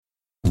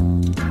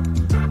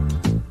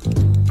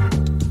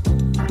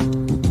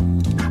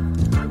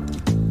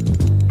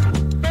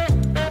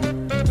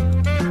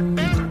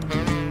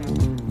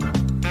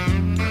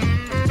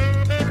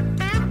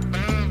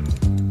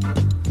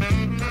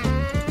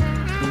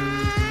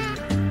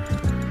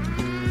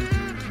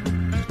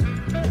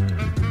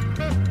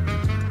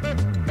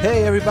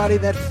Hey everybody,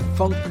 that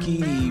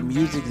funky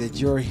music that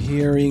you're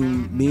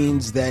hearing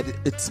means that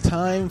it's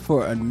time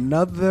for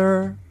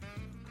another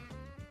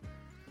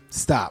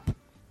stop.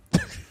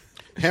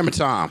 Hammer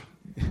time.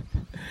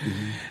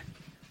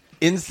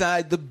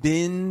 Inside the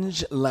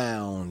Binge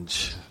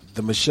Lounge,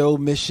 the Michaud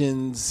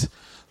Mission's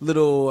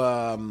little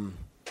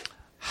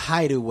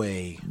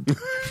hideaway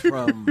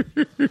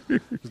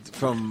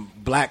from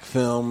black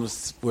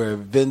films where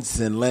Vince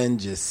and Len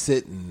just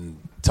sit and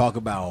talk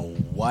about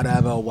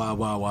whatever, what.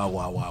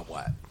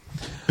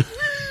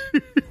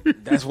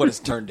 That's what it's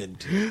turned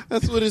into.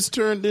 That's what it's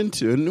turned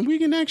into, and we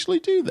can actually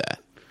do that.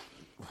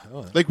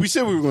 Like we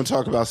said we were going to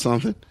talk about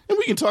something, and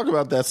we can talk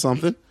about that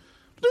something,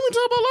 but then we can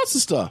talk about lots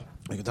of stuff.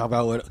 We can talk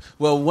about what.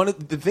 Well, one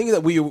of the things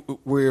that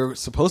we're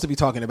supposed to be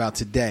talking about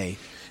today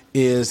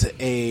is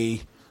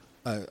a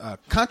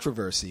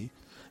controversy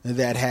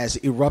that has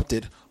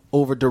erupted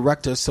over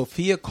director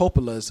Sofia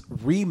Coppola's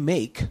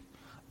remake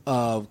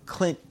of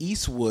Clint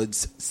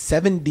Eastwood's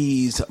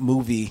 70s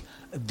movie,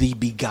 The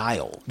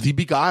Beguiled. The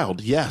Beguiled,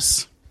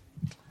 yes.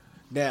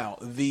 Now,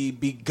 The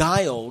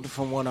Beguiled,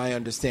 from what I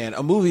understand,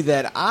 a movie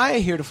that I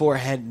heretofore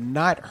had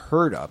not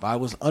heard of. I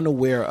was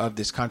unaware of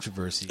this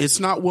controversy. It's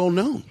not well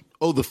known.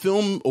 Oh, the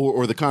film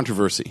or the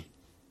controversy?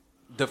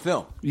 The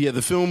film. Yeah,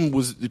 the film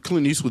was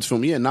Clint Eastwood's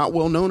film. Yeah, not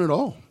well known at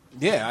all.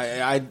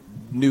 Yeah, I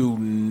knew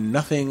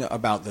nothing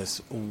about this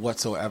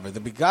whatsoever. The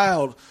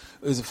Beguiled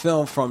is a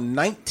film from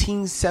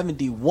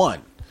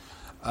 1971.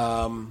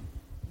 It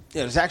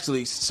was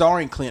actually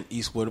starring Clint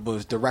Eastwood, but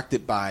was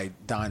directed by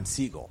Don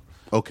Siegel.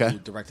 Okay. Who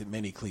directed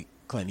many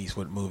Clint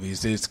Eastwood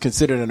movies. It's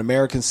considered an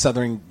American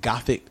Southern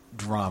Gothic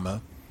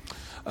drama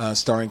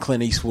starring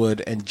Clint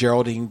Eastwood and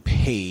Geraldine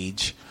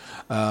Page,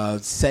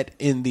 set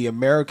in the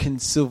American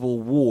Civil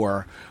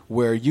War,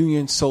 where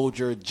Union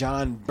soldier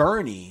John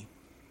McBurney,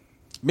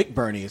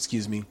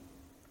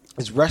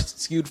 is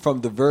rescued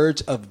from the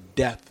verge of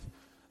death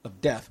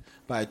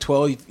by a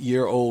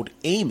 12-year-old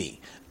Amy,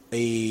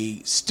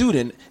 a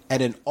student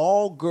at an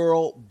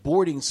all-girl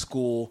boarding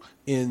school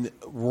in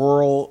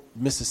rural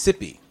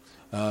Mississippi,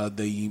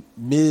 the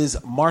Ms.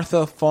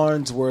 Martha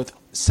Farnsworth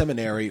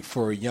Seminary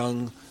for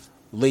Young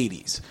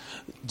Ladies.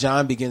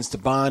 John begins to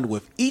bond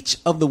with each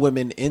of the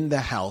women in the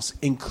house,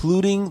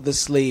 including the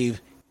slave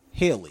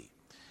Haley.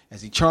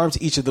 As he charms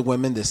each of the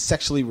women, the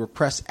sexually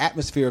repressed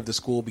atmosphere of the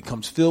school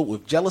becomes filled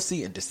with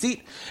jealousy and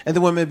deceit, and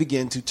the women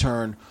begin to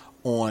turn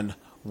on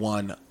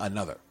one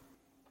another.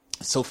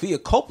 Sofia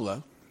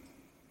Coppola,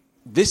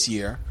 this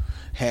year,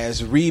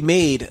 has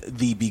remade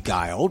The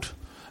Beguiled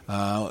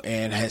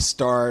and has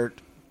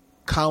starred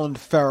Colin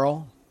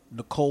Farrell,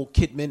 Nicole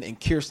Kidman, and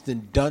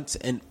Kirsten Dunst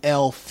and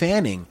Elle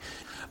Fanning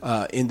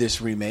in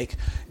this remake.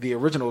 The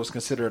original was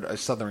considered a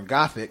Southern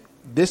Gothic.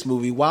 This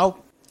movie,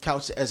 while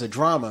couched as a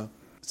drama,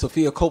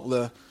 Sofia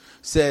Coppola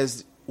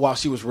says while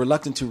she was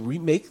reluctant to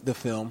remake the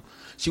film,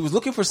 she was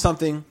looking for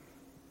something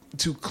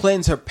to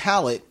cleanse her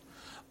palate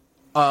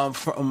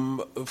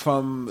from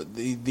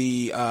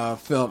the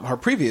film, her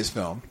previous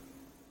film,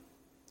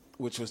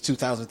 which was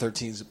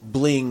 2013's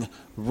Bling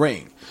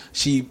Ring.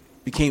 She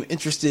became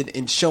interested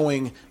in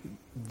showing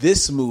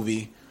this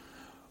movie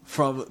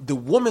from the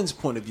woman's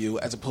point of view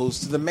as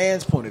opposed to the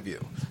man's point of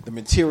view. The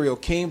material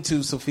came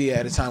to Sofia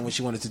at a time when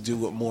she wanted to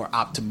do a more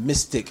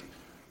optimistic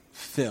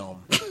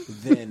film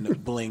than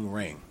Bling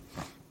Ring.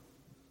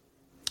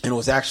 And it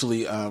was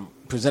actually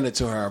presented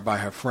to her by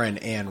her friend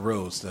Ann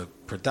Rose, the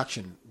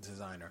production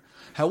designer.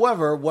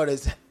 However, what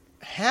has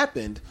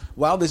happened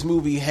while this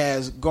movie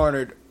has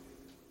garnered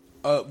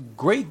a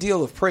great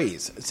deal of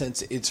praise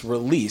since its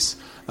release,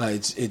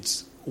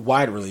 its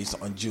wide release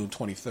on June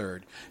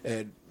 23rd,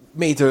 it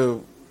made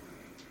the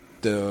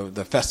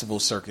festival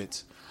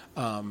circuits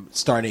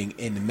starting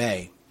in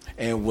May,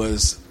 and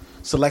was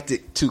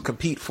selected to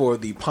compete for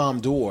the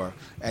Palme d'Or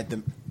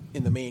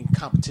in the main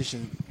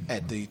competition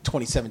at the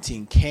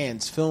 2017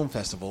 Cannes Film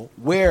Festival,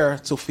 where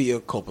Sofia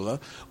Coppola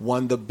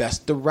won the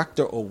Best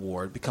Director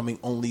award, becoming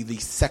only the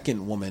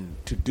second woman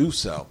to do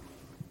so.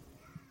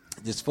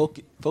 This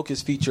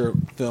focus feature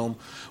film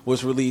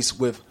was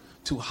released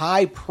to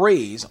high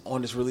praise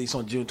on its release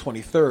on June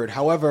 23rd.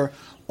 However,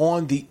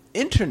 on the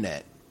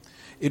internet,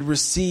 it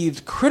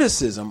received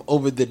criticism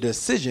over the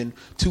decision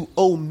to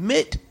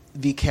omit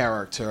the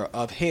character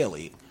of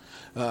Haley.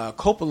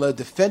 Coppola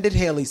defended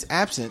Haley's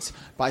absence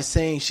by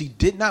saying she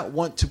did not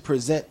want to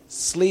present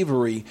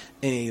slavery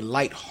in a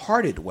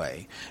light-hearted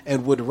way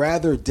and would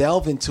rather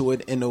delve into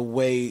it in a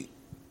way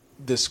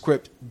the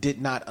script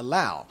did not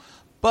allow,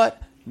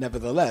 but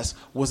nevertheless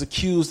was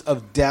accused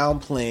of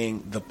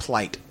downplaying the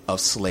plight of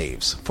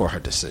slaves for her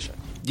decision.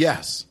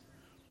 Yes.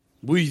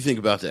 What do you think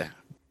about that?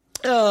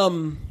 I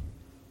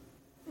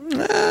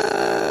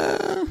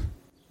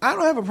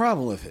don't have a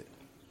problem with it.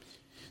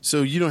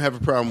 So you don't have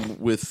a problem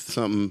with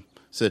something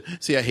said?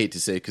 See, I hate to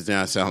say it because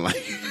now I sound like,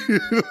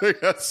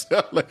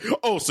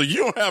 oh, so you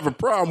don't have a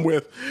problem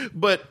with?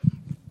 But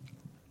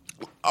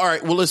all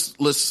right, well let's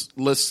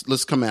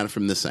come at it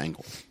from this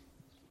angle.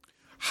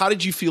 How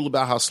did you feel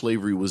about how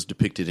slavery was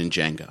depicted in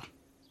Django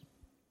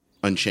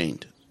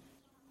Unchained?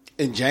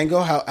 In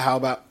Django, how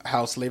about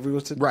how slavery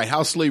was right?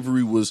 How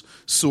slavery was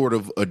sort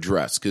of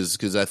addressed,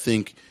 because I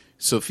think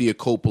Sofia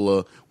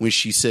Coppola, when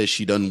she says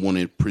she doesn't want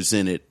to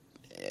present it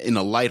in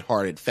a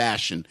lighthearted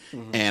fashion,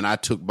 and I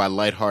took by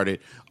lighthearted,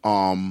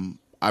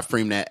 I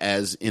frame that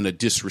as in a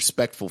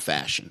disrespectful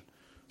fashion.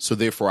 So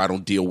therefore, I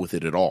don't deal with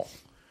it at all.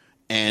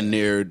 And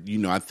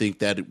I think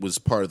that it was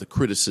part of the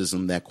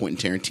criticism that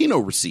Quentin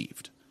Tarantino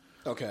received.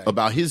 Okay.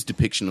 About his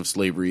depiction of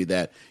slavery,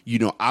 that,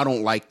 I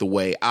don't like the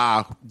way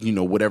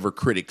whatever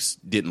critics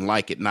didn't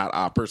like it, not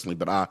I personally,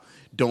 but I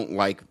don't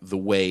like the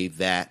way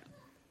that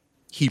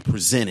he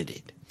presented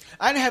it.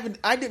 I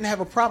didn't have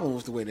a problem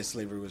with the way that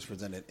slavery was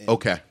presented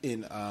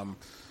in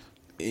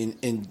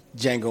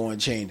Django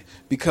Unchained,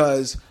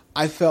 because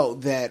I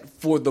felt that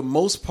for the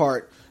most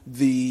part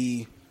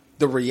the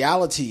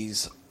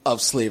realities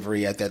of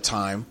slavery at that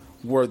time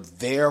were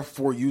there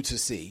for you to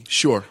see.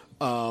 Sure.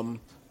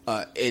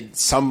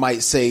 Some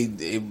might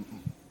say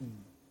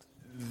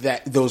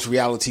that those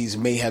realities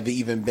may have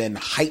even been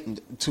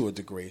heightened to a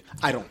degree.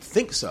 I don't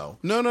think so.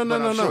 No.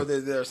 I'm sure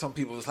that there are some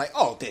people who's like,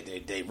 oh,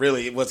 they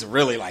really, it wasn't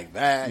really like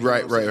that.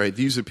 Right.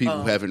 These are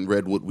people who haven't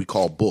read what we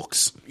call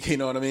books. You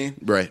know what I mean?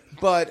 Right.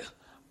 But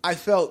I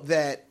felt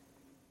that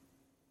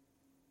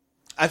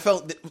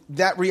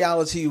that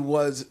reality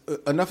was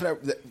enough.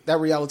 That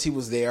reality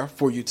was there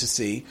for you to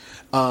see,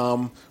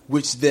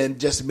 which then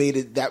just made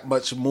it that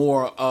much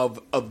more of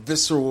a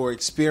visceral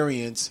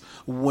experience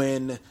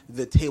when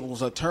the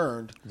tables are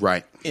turned.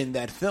 Right. In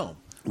that film.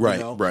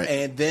 Right. Right.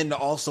 And then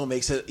also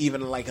makes it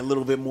even like a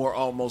little bit more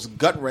almost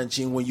gut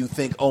wrenching when you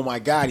think, oh my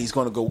God, he's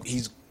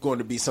going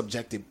to be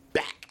subjected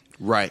back.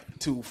 Right.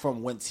 To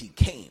from whence he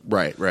came.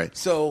 Right.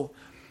 So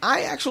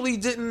I actually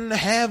didn't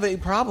have a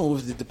problem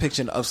with the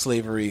depiction of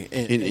slavery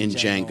in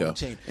Django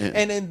Unchained.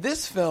 And in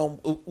this film,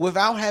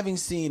 without having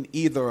seen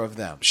either of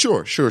them.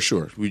 Sure.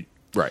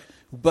 Right.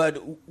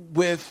 But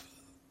if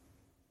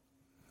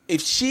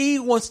she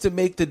wants to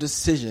make the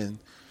decision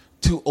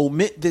to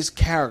omit this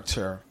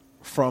character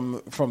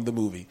from the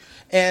movie,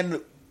 and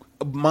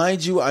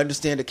mind you, I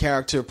understand the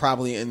character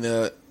probably in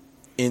the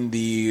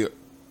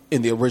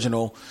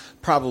original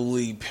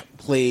probably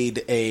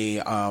played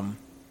a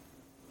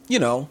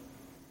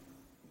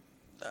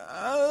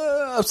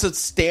a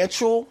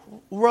substantial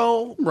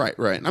role. Right.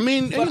 I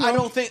mean, but I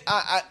don't think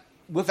I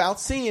without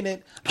seeing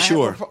it,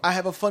 sure. I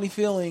have a funny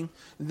feeling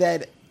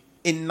that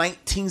in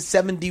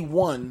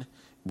 1971,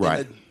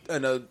 right,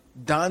 in a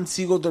Don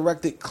Siegel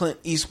directed Clint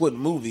Eastwood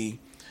movie,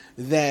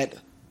 that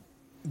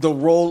the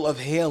role of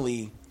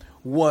Haley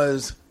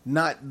was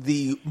not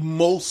the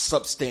most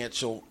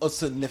substantial or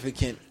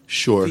significant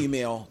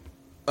female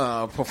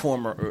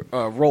performer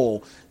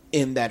role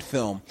in that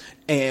film,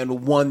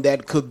 and one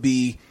that could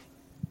be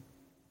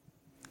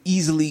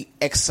easily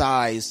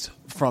excised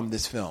from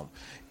this film.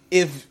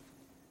 If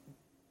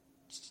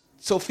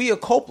Sofia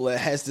Coppola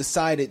has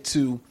decided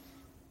to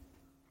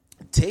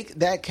take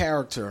that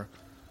character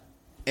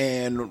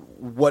and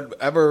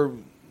whatever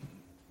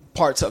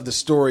parts of the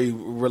story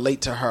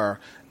relate to her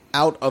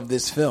out of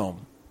this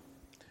film,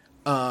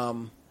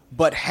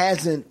 but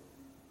hasn't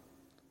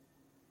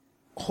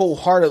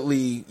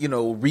wholeheartedly,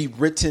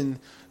 rewritten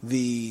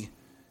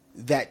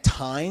that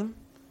time,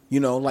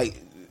 like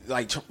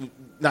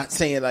not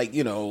saying like,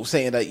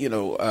 saying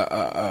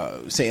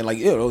that, saying like,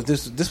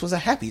 this was a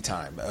happy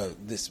time,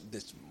 this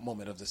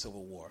moment of the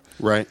Civil War.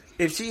 Right.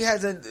 If she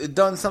hasn't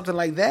done something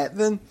like that,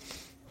 then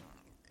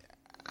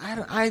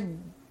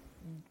I'm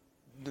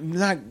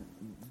not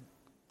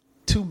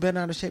too bent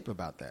out of shape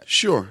about that.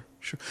 Sure.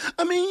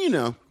 I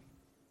mean,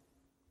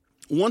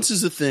 once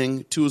is a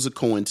thing, two is a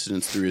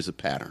coincidence, three is a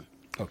pattern.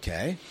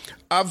 Okay.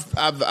 I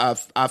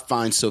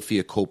find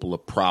Sofia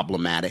Coppola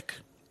problematic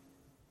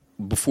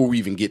before we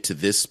even get to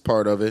this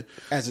part of it.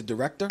 As a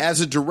director?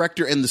 As a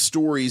director, and the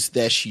stories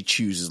that she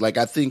chooses. Like,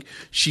 I think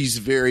she's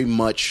very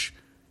much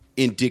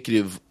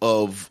indicative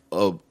of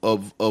a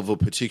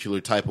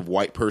particular type of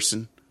white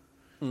person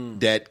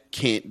that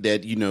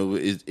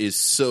is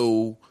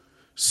so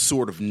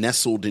sort of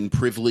nestled in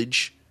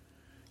privilege.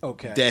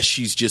 Okay. That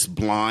she's just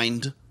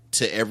blind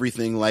to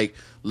everything. Like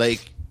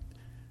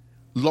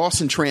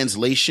Lost in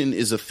Translation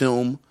is a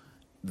film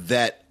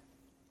that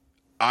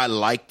I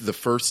liked the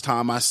first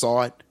time I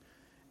saw it,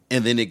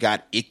 and then it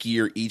got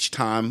ickier each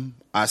time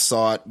I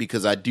saw it,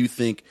 because I do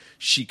think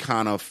she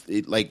kind of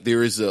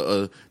there's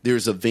a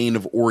vein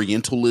of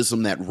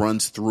Orientalism that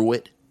runs through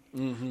it.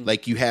 Mm-hmm.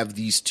 Like, you have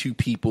these two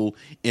people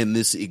in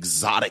this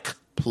exotic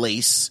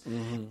place,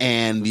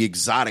 and the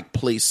exotic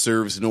place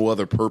serves no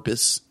other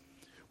purpose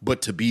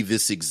but to be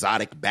this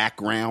exotic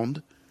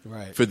background.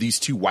 Right. For these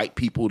two white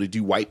people to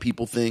do white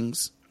people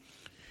things.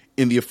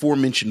 In the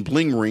aforementioned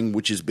Bling Ring,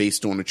 which is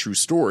based on a true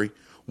story,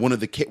 one of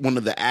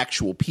the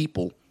actual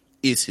people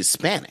is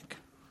Hispanic,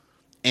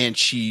 and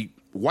she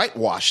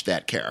whitewashed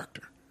that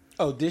character.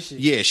 Oh, did she?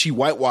 Yeah, she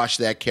whitewashed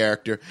that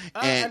character.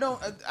 I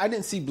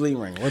didn't see Bling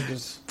Ring. What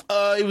was?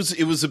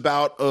 It was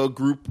about a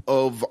group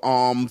of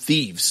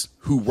thieves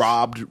who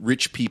robbed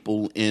rich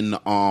people in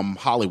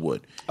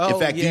Hollywood. In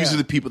fact, these are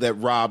the people that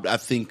robbed, I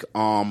think,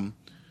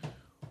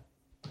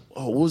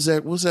 what was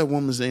that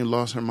woman's name?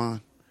 Lost her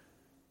mind.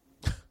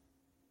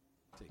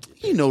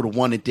 You know, the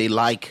one that they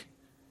like.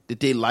 That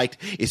they liked.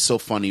 It's so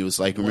funny. It was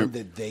like, remember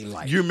that they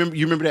like. You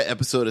remember that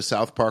episode of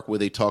South Park where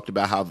they talked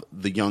about how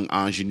the young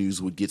ingenues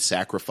would get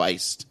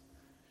sacrificed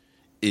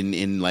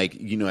in like,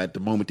 you know, at the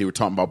moment they were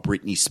talking about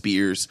Britney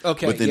Spears.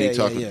 Okay, but then yeah, they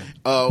talked. yeah.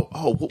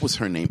 What was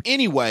her name?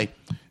 Anyway,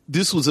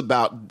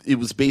 it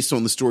was based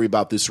on the story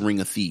about this ring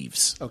of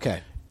thieves.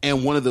 Okay.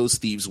 And one of those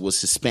thieves was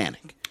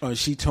Hispanic. Oh,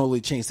 she totally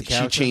changed the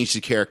character. She changed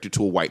the character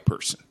to a white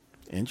person.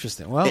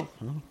 Interesting. Well,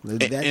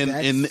 This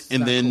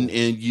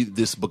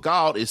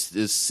Bagad is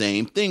the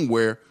same thing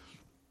where,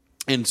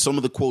 and some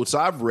of the quotes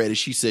I've read is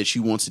she said she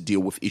wants to deal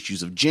with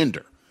issues of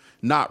gender,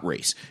 not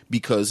race,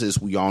 because as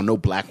we all know,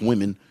 black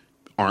women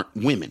aren't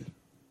women;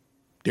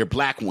 they're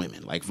black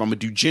women. Like if I'm gonna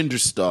do gender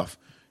stuff,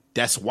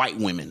 that's white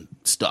women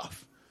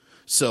stuff.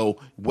 So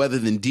rather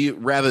than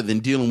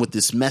dealing with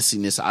this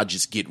messiness, I'll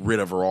just get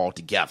rid of her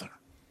altogether.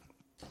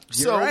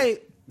 You're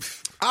right.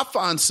 I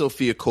find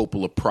Sofia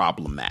Coppola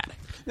problematic.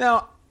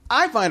 Now,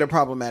 I find it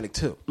problematic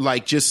too.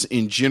 Like just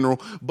in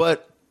general.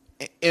 But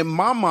in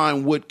my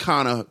mind, what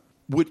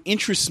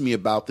interests me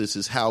about this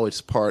is how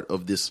it's part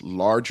of this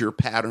larger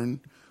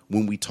pattern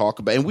when we talk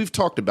about, and we've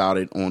talked about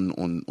it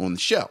on the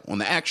show, on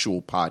the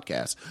actual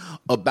podcast,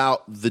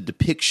 about the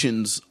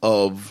depictions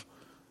of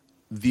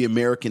the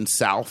American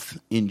South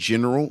in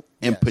general,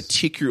 and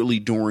particularly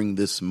during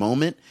this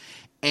moment.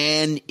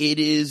 And it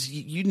is,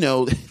 you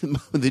know,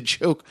 the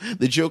joke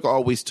I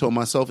always told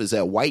myself is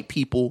that white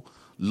people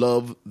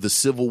love the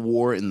Civil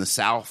War in the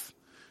South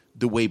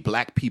the way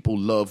black people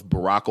love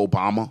Barack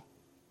Obama.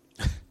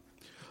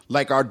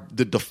 Like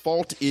the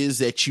default is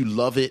that you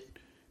love it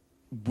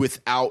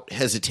without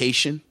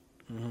hesitation.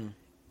 Mm-hmm.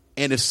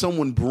 And if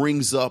someone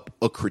brings up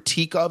a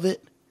critique of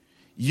it,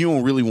 you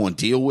don't really want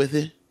to deal with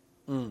it.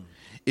 Mm.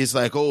 It's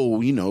like,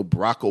 oh, you know,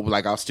 Barack Obama,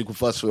 like I'll stick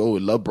with us for, oh, we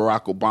love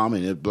Barack Obama.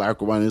 And Barack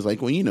Obama is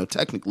like, well, you know,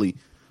 technically,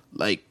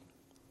 like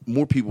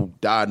more people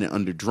died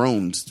under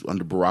drones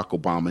under Barack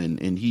Obama.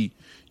 And he,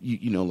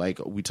 you know, like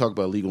we talk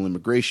about illegal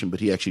immigration, but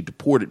he actually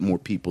deported more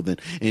people than,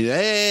 and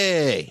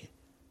hey,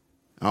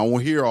 I don't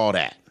want to hear all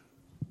that.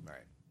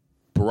 Right.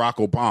 Barack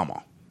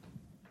Obama.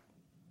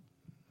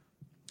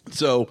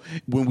 So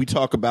when we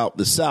talk about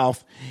the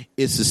South,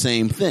 it's the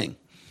same thing.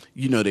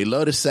 You know, they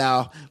love the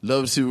South,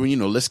 love to, you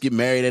know, let's get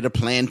married at a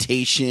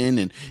plantation.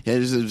 And,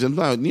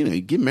 you know,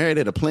 get married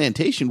at a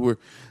plantation where,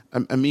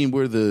 I mean,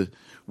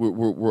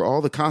 where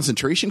all the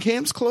concentration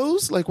camps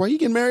closed? Like, why are you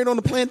getting married on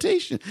a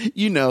plantation?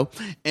 You know,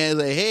 and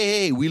like,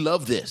 hey, we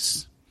love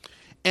this.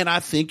 And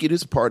I think it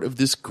is part of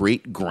this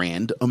great,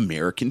 grand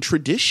American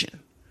tradition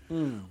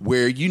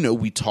where, you know,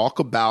 we talk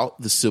about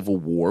the Civil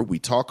War, we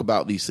talk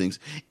about these things,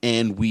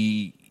 and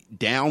we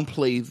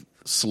downplay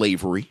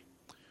slavery,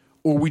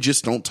 or we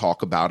just don't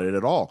talk about it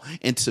at all.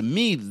 And to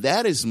me,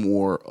 that is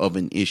more of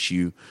an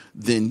issue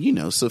than, you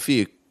know,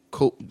 Sofia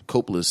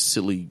Coppola's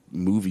silly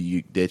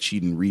movie that she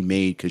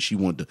remade because she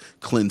wanted to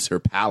cleanse her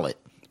palate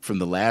from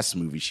the last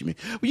movie she made.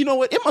 Well, you know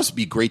what? It must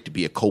be great to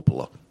be a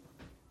Coppola.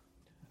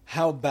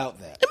 How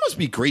about that? It must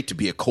be great to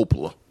be a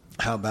Coppola.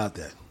 How about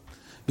that?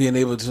 Being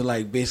able to,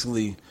 like,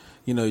 basically,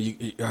 you know,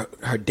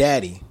 her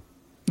daddy,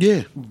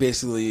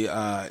 basically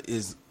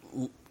is.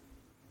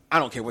 I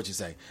don't care what you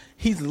say.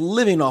 He's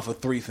living off of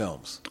 3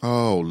 films.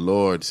 Oh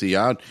Lord! See,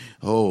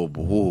 oh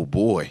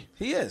boy,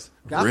 he is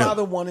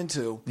Godfather 1 and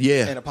 2,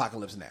 and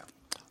Apocalypse Now.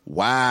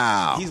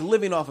 Wow, he's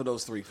living off of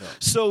those 3 films.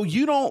 So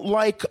you don't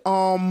like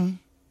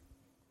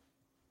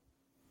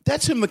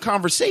that's him. The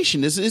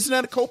Conversation isn't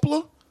that a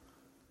Coppola?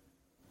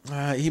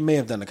 He may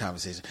have done The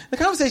Conversation. The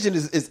Conversation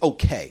is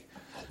okay.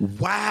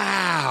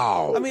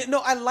 Wow. I mean, no,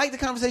 I like The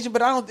Conversation,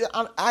 but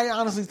I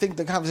honestly think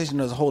The Conversation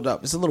doesn't hold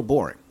up. It's a little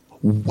boring.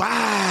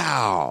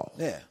 Wow.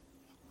 Yeah,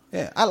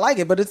 I like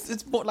it, but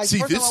it's more like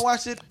first time I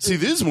watched it. See,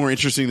 this is more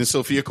interesting than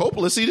Sofia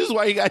Coppola. See, this is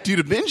why you got to do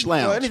the binge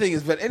lounge. No, anything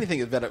is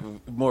better,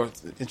 more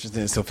interesting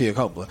than Sofia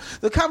Coppola.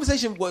 The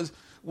Conversation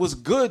was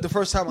good the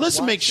first time.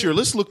 Let's make sure.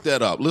 Let's look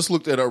that up. Let's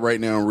look that up right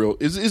now.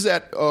 Is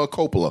that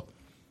Coppola?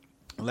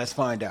 Let's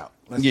find out.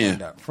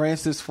 Find out.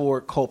 Francis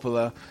Ford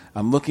Coppola.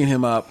 I'm looking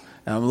him up.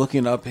 And I'm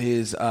looking up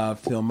his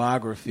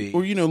filmography.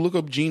 Or look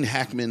up Gene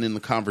Hackman in The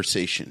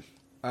Conversation.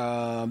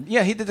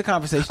 He did The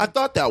Conversation. I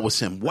thought that was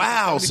him.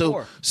 Wow.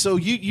 So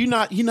you're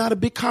not a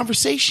big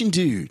conversation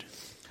dude.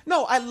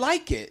 No, I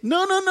like it.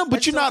 No.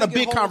 But you're not a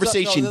big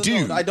conversation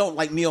dude. No, I don't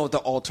like kneel at the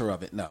altar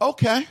of it. No.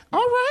 Okay. All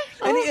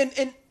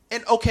right.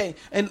 And okay.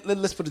 And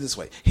let's put it this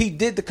way: he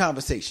did The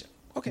Conversation.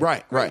 Okay.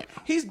 Right.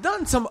 He's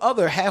done some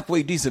other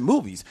halfway decent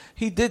movies.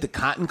 He did The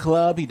Cotton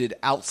Club. He did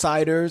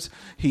Outsiders.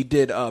 He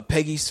did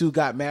Peggy Sue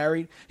Got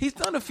Married. He's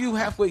done a few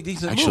halfway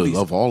decent movies. I actually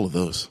love all of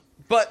those.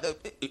 But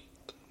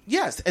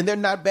yes, and they're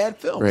not bad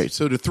films. Right.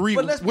 So the 3.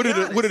 What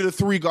are the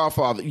 3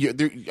 Godfather?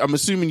 I'm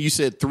assuming you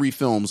said 3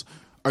 films.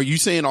 Are you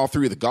saying all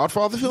 3 of the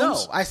Godfather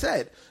films? No, I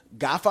said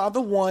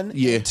Godfather 1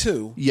 and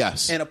 2.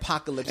 Yes. And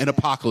Apocalypse Now.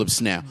 Apocalypse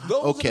Now.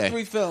 Those are the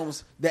 3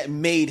 films that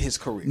made his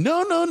career.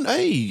 No.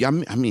 Hey,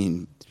 I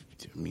mean,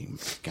 mean,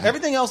 God.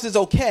 Everything else is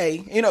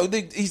okay. You know,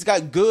 he's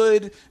got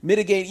good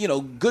mitigate. You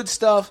know, good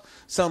stuff.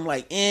 Some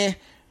like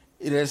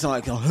There's some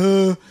like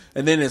and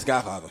then there's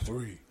Godfather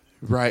 3.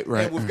 Right.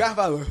 And with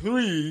Godfather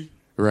 3,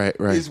 right,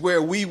 is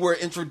where we were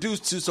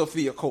introduced to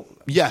Sofia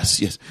Coppola.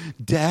 Yes.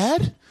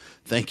 Dad,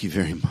 thank you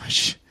very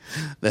much.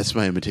 That's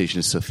my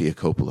invitation to Sofia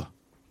Coppola.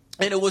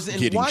 And it was in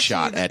getting watching,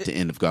 shot at the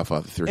end of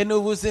Godfather 3. And it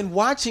was in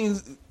watching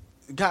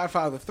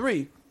Godfather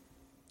 3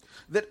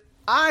 that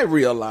I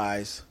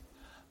realized,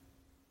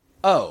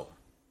 the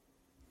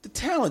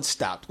talent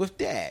stopped with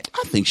Dad.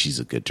 I think she's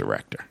a good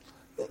director.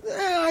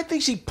 I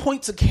think she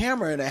points a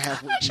camera and a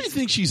half. I actually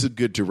think she's a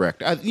good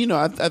director. I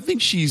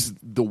think she's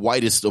the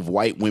whitest of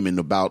white women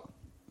about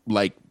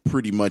like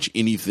pretty much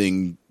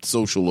anything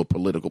social or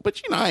political.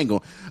 But I ain't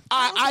going.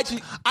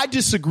 I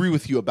disagree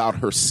with you about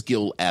her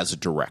skill as a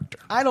director.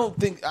 I don't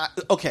think.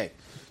 Okay,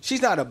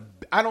 she's not a.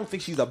 I don't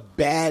think she's a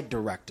bad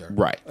director.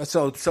 Right.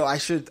 So I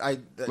should.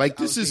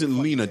 This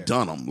isn't Lena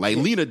Dunham. Like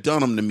Lena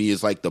Dunham to me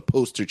is like the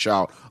poster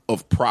child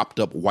of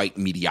propped up white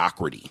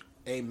mediocrity.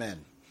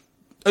 Amen.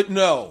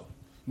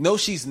 No,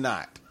 she's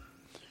not.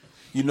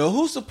 You know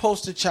who's the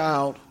poster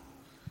child?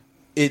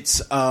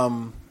 It's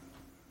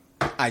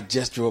I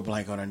just drew a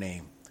blank on her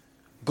name.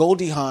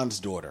 Goldie Hawn's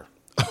daughter.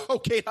 Oh,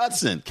 Kate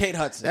Hudson.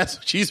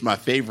 She's my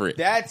favorite.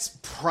 That's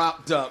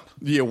propped up.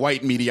 Yeah,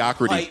 white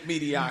mediocrity.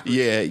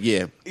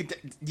 Yeah.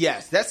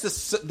 Yes,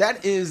 that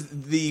is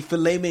the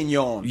filet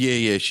mignon.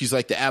 Yeah. She's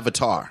like the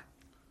Avatar.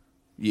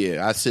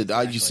 Yeah,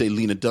 I used to say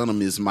Lena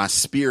Dunham is my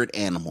spirit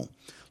animal.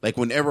 Like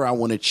whenever I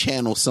want to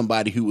channel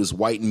somebody who is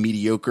white and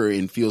mediocre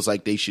and feels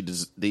like they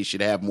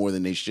should have more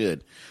than they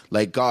should,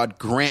 like God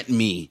grant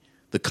me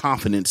the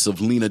confidence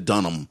of Lena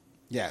Dunham.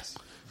 Yes.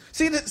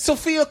 See,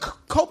 Sofia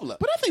Coppola.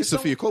 But I think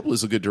Sofia Coppola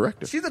is a good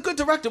director. She's a good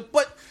director,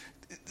 but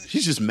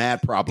she's just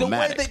mad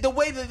problematic. The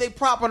way that they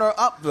propping her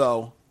up,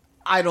 though,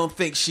 I don't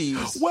think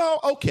she's.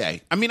 Well,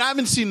 okay. I mean, I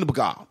haven't seen the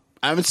Beguiled.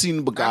 But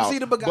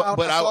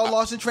I saw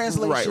Lost in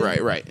Translation.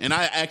 Right. And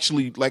I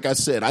actually, like I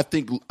said, I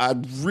think I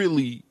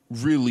really,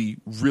 really,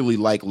 really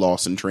like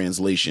Lost in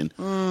Translation.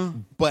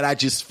 But I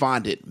just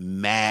find it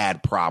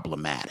mad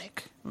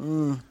problematic.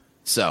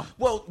 So.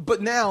 Well, but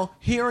now,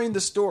 hearing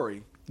the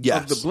story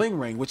of the bling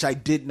ring, which I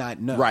did not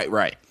know.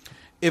 Right.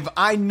 If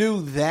I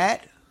knew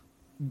that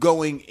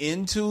going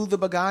into the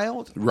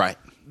Beguiled, right,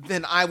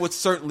 then I would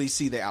certainly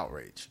see the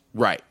outrage.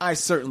 Right. I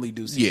certainly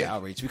do see the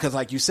outrage because,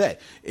 like you said,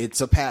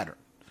 it's a pattern.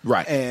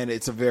 Right. And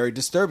it's a very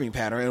disturbing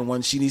pattern and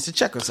one she needs to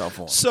check herself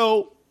on.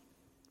 So,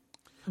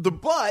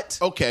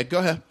 okay, go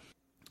ahead.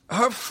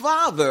 Her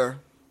father.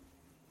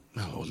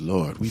 Oh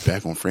Lord, we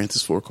back on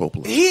Francis Ford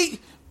Coppola. He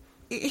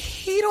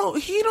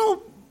don't.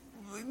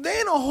 There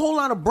ain't a whole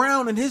lot of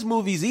brown in his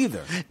movies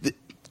either.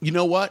 You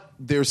know what?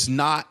 There's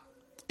not,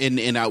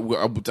 and I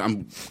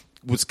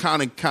was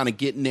kind of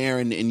getting there,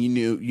 and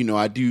you know,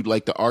 I do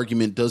like the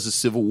argument: does a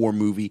Civil War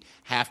movie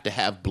have to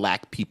have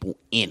black people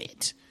in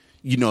it?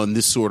 You know, in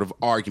this sort of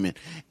argument,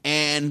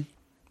 and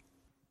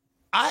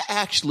I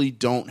actually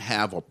don't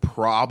have a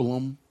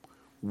problem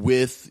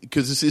with,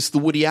 because it's the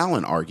Woody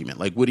Allen argument.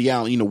 Like Woody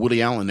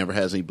Allen never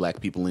has any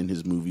black people in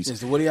his movies. It's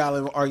the Woody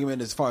Allen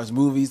argument as far as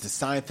movies, the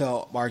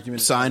Seinfeld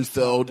argument.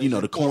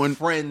 The Coen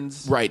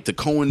friends. Right, the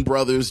Coen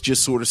brothers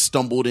just sort of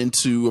stumbled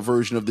into a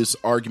version of this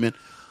argument.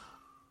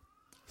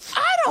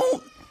 I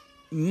don't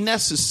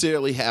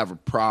necessarily have a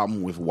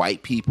problem with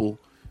white people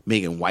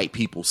making white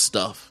people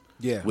stuff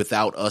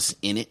without us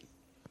in it,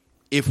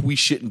 if we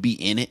shouldn't be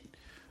in it.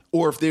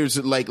 Or if there's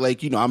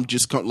I'm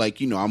just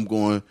I'm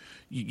going,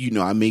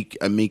 I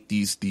make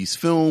these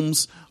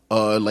films,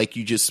 like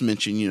you just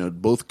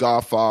mentioned, both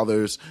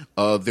Godfathers.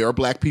 There are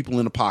black people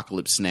in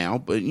Apocalypse Now,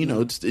 but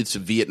it's a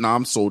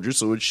Vietnam soldier,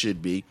 so it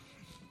should be.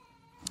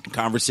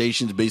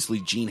 Conversations, basically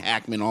Gene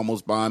Hackman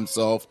almost by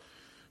himself.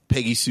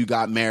 Peggy Sue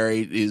Got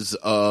Married is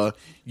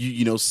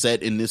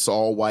set in this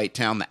all white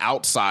town. The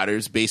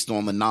Outsiders, based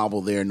on the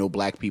novel, there are no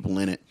black people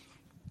in it.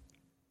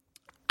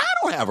 I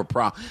don't have a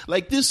problem.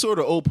 Like this sort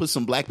of, put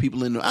some black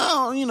people in.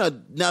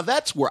 Now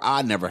that's where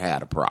I never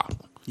had a problem.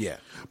 Yeah.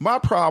 My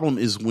problem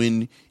is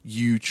when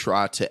you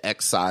try to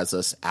excise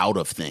us out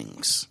of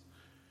things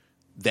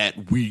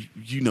that we,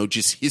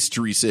 just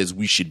history says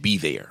we should be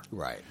there.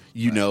 Right.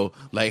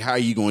 Like how are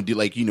you going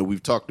to do,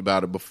 we've talked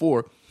about it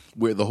before,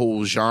 where the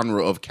whole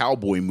genre of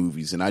cowboy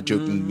movies, and I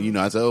joked,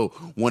 I said,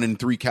 1 in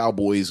 3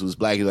 cowboys was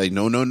black. He's like,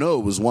 no,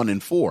 it was 1 in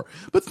 4.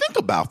 But think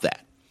about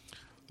that.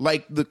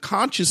 Like the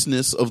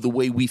consciousness of the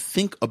way we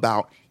think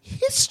about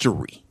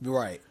history.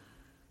 Right.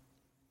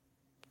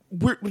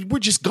 We're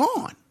just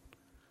gone.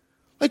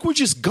 Like we're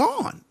just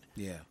gone.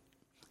 Yeah.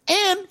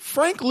 And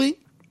frankly,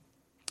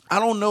 I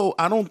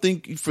don't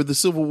think for the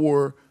Civil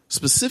War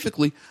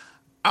specifically,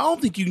 I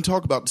don't think you can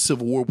talk about the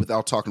Civil War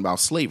without talking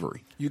about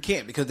slavery. You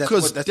can't, because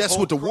that's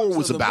what the war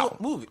was about.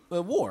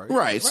 War.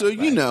 Right. So,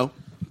 and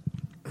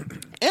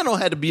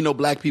don't have to be no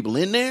black people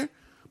in there,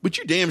 but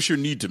you damn sure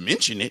need to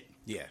mention it.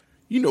 Yeah.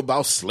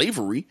 About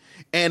slavery.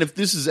 And if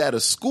this is at a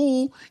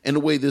school and the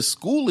way this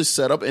school is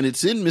set up and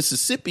it's in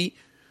Mississippi,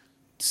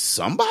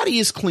 somebody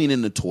is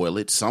cleaning the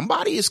toilet.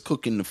 Somebody is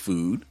cooking the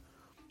food.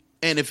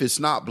 And if it's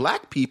not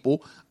black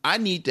people, I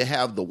need to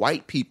have the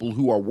white people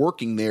who are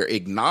working there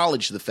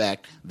acknowledge the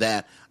fact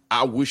that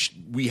I wish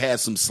we had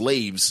some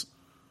slaves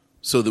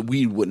so that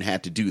we wouldn't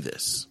have to do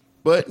this.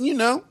 But,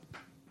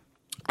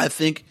 I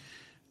think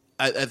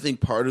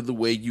part of the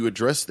way you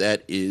address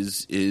that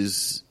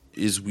is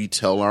we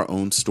tell our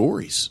own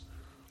stories.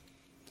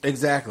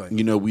 Exactly.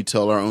 We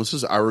tell our own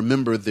stories. I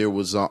remember there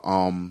was a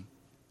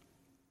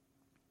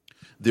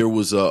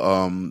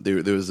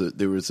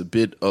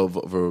bit of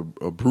a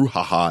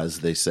brouhaha, as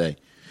they say.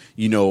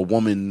 A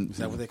woman. Is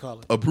that what they call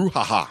it? A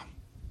brouhaha,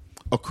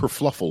 a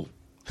kerfluffle,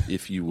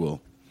 if you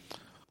will.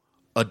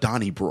 A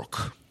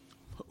Donnybrook,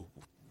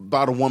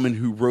 about a woman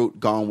who wrote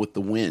Gone with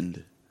the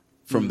Wind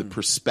from the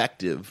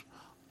perspective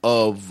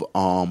of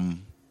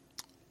one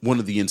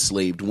of the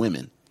enslaved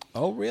women.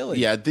 Oh, really?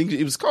 Yeah, I think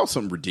it was called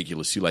something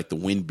ridiculous. You like The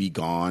Wind Be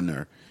Gone,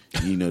 or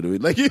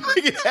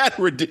it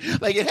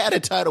had a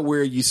title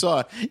where you saw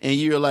it and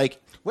you're like,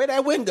 where'd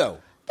that wind go?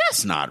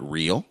 That's not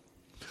real.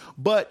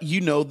 But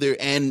there,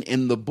 and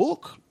in the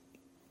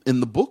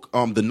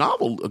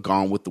novel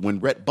Gone with the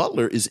Wind, Rhett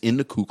Butler is in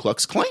the Ku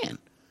Klux Klan.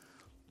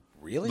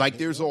 Really? Like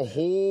there's a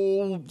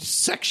whole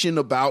section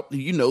about,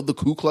 the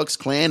Ku Klux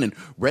Klan, and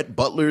Rhett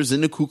Butler's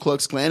in the Ku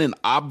Klux Klan, and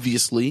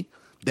obviously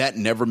that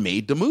never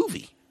made the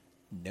movie.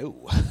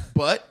 No.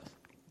 But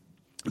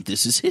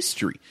this is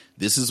history.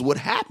 This is what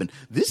happened.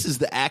 This is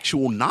the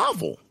actual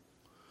novel.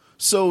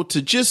 So to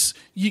just,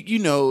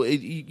 you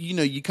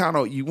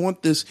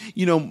want this,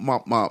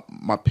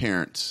 my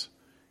parents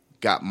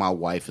got my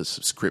wife a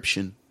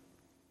subscription.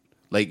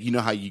 Like,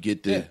 how you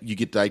get you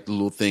get like the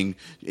little thing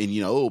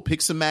and,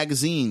 pick some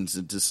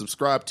magazines to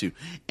subscribe to.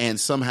 And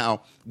somehow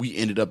we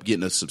ended up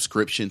getting a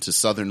subscription to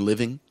Southern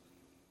Living.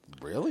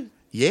 Really?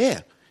 Yeah.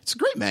 It's a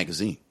great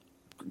magazine.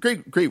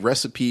 Great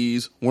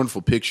recipes,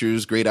 wonderful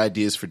pictures, great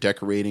ideas for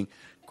decorating.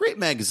 Great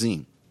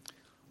magazine.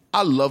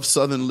 I love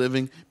Southern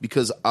Living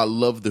because I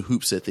love the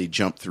hoops that they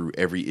jump through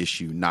every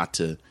issue not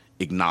to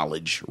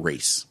acknowledge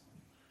race.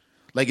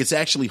 Like, it's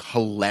actually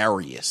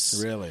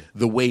hilarious. Really?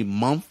 The way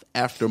month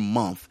after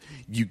month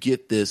you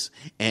get this,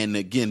 and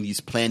again, these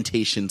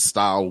plantation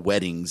style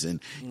weddings and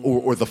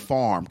or the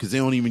farm, because they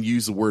don't even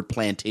use the word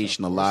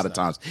plantation a lot of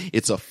times.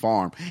 It's a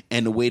farm.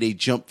 And the way they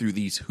jump through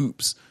these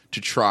hoops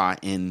to try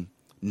and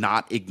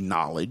not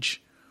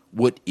acknowledge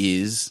what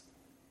is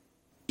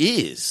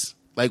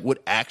like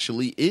what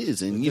actually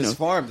is. And this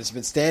farm that's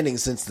been standing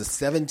since the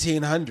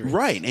 1700s.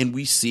 Right. And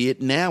we see it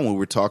now when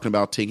we're talking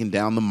about taking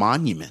down the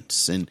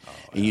monuments and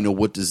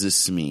what does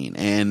this mean?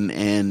 And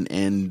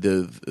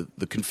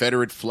the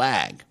Confederate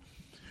flag,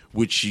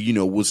 which,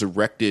 was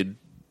erected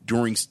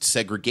during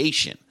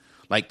segregation.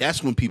 Like,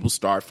 that's when people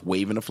start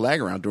waving a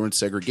flag around during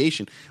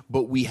segregation.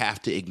 But we have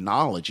to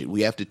acknowledge it.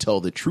 We have to tell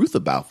the truth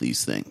about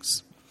these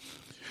things.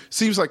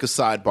 Seems like a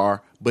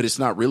sidebar, but it's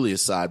not really a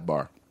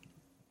sidebar.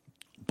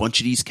 A bunch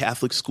of these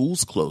Catholic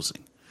schools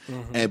closing.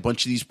 And a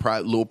bunch of these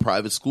little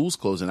private schools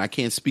closing. I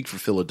can't speak for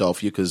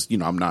Philadelphia because,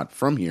 I'm not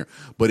from here.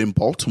 But in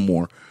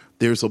Baltimore,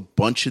 there's a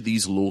bunch of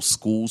these little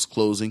schools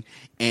closing.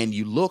 And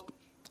you look,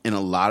 and a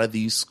lot of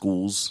these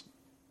schools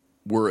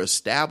were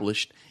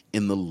established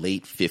in the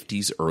late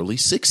 50s, early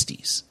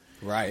 60s.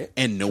 Right.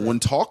 And no one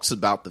talks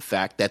about the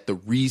fact that the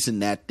reason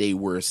that they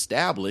were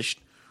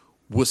established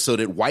was so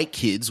that white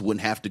kids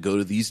wouldn't have to go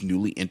to these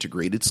newly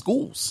integrated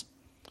schools.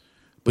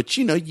 But,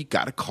 you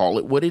got to call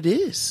it what it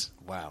is.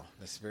 Wow,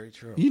 that's very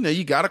true.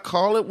 You got to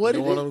call it what it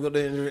is. You want them to go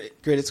to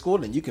integrated school,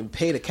 then you can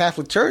pay the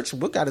Catholic Church.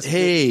 What got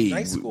a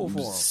nice school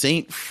for them?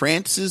 St.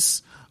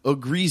 Francis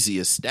of Assisi,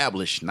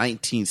 established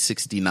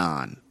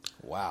 1969.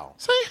 Wow.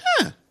 Say,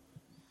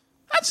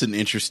 that's an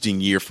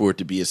interesting year for it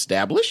to be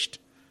established.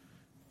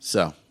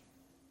 So.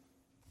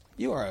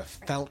 You are a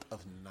fount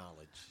of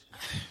knowledge,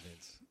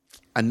 Vince.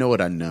 I know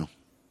what I know.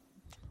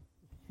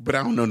 But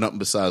I don't know nothing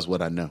besides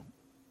what I know.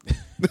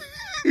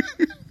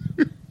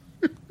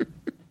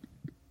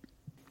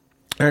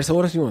 All right, so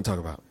what else do you want to talk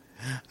about?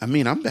 I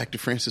mean, I'm back to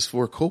Francis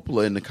Ford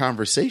Coppola in the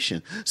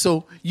conversation.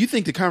 So you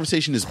think the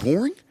conversation is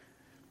boring?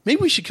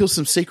 Maybe we should kill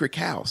some sacred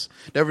cows.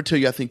 Did I ever tell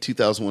you I think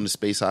 2001: A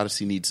Space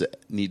Odyssey needs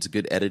a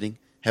good editing?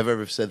 Have I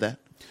ever said that?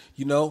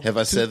 Have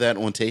I said that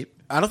on tape?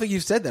 I don't think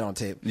you've said that on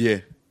tape. Yeah.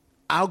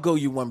 I'll go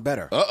you one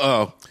better.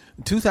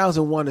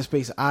 2001: A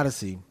Space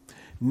Odyssey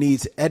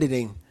needs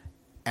editing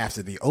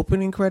after the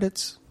opening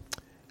credits,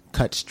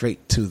 cut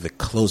straight to the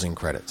closing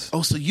credits.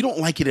 Oh, so you don't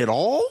like it at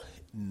all?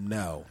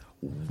 No.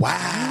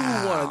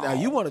 Wow.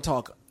 You want to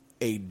talk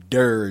a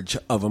dirge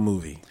of a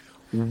movie.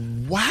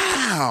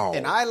 Wow.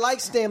 And I like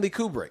Stanley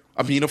Kubrick.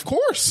 I mean, of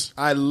course.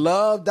 I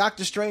love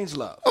Dr.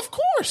 Strangelove. Of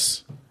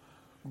course.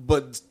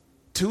 But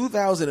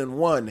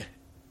 2001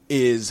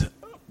 is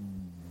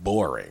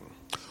boring.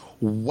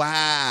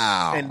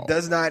 Wow. And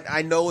does not,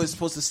 I know it's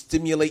supposed to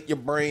stimulate your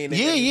brain.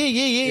 Yeah.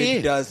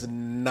 It does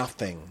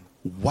nothing.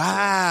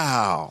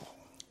 Wow.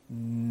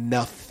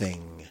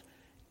 Nothing.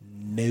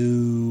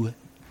 No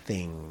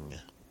thing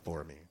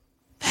for me.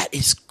 That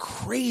is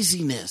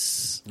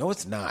craziness. No,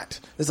 it's not.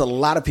 There's a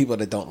lot of people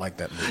that don't like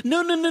that movie. No.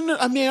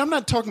 I mean, I'm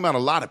not talking about a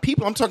lot of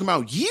people. I'm talking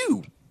about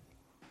you.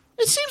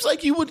 It seems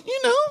like you would,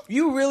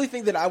 You really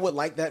think that I would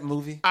like that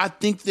movie? I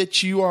think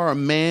that you are a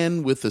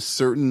man with a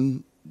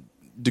certain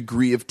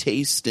degree of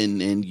taste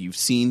and you've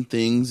seen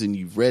things and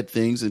you've read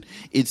things, and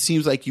it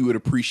seems like you would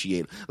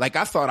appreciate it. Like,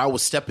 I thought I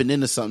was stepping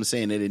into something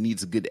saying that it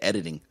needs a good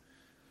editing.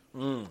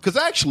 Because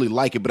I actually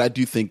like it, but I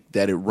do think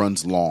that it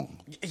runs long.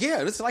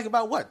 Yeah, it's like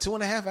about what,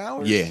 2.5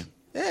 hours? Yeah.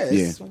 Yeah,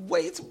 it's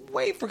way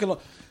freaking long.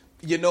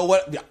 You know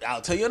what?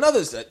 I'll tell you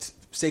another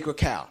Sacred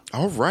Cow.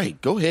 All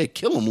right, go ahead.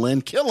 Kill him,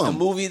 Lynn. Kill A him.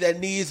 movie that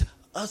needs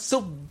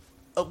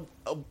oh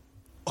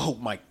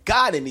my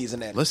God, it needs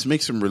an edit. Let's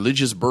make some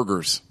religious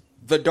burgers.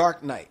 The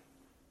Dark Knight.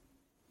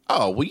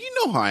 Oh, well, you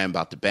know how I am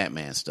about the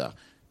Batman stuff.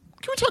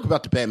 Can we talk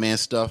about the Batman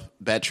stuff,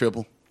 Bat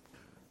Triple?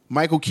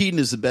 Michael Keaton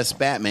is the best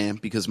Batman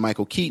because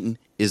Michael Keaton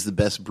is the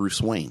best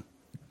Bruce Wayne.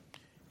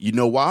 You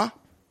know why?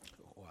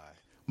 Why?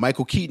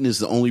 Michael Keaton is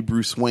the only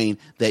Bruce Wayne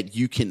that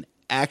you can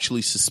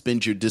actually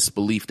suspend your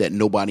disbelief that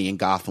nobody in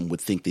Gotham would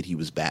think that he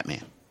was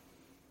Batman.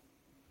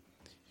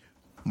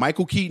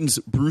 Michael Keaton's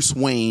Bruce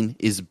Wayne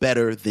is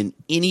better than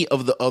any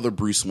of the other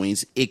Bruce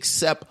Waynes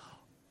except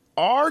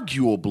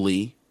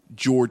arguably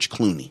George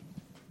Clooney.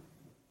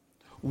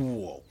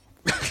 Whoa.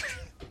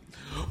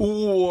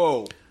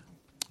 Whoa.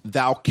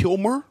 Val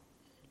Kilmer,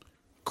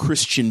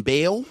 Christian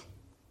Bale.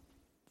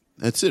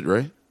 That's it,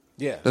 right?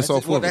 Yeah. That's all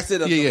four. Well, that's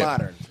it of the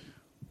modern.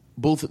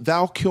 Both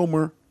Val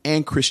Kilmer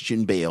and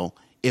Christian Bale.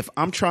 If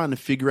I'm trying to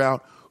figure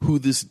out who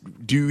this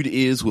dude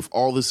is with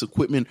all this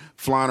equipment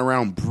flying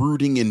around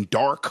brooding in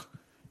dark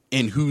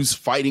and who's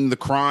fighting the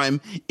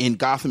crime in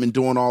Gotham and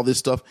doing all this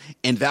stuff,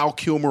 and Val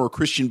Kilmer or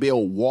Christian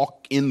Bale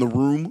walk in the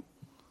room,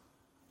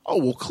 oh,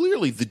 well,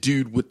 clearly the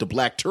dude with the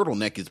black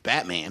turtleneck is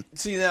Batman.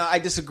 See, now I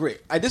disagree.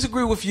 I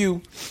disagree with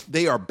you.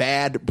 They are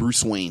bad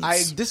Bruce Waynes.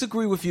 I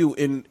disagree with you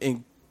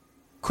in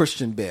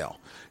Christian Bale.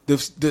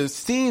 The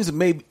scenes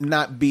may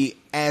not be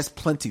as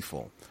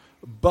plentiful,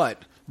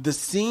 but the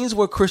scenes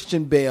where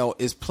Christian Bale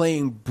is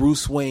playing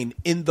Bruce Wayne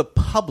in the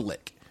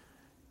public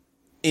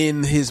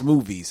in his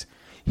movies,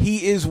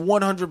 he is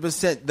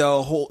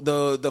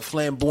 100% the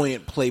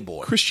flamboyant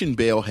playboy. Christian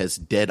Bale has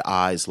dead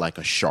eyes like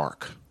a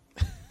shark.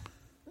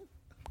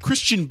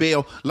 Christian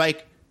Bale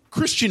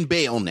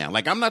now.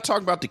 Like, I'm not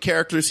talking about the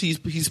characters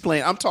he's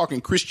playing. I'm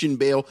talking Christian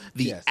Bale,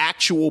 the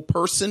actual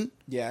person.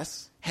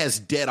 Yes. Has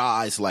dead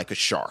eyes like a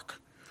shark.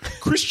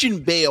 Christian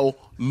Bale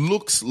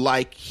looks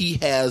like he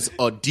has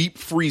a deep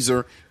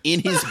freezer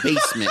in his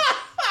basement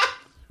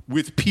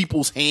with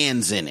people's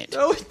hands in it.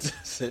 No, it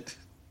doesn't.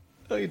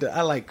 No, he doesn't.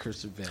 I like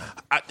Christian Bale.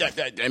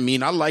 I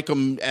mean, I like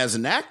him as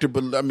an actor,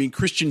 but I mean,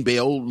 Christian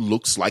Bale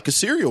looks like a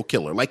serial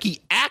killer. Like, he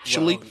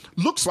actually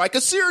looks like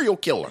a serial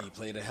killer. He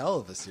played a hell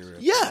of a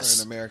serial killer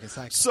in American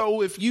Psycho.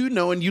 So if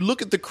and you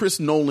look at the Chris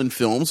Nolan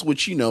films,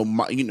 which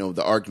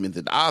the argument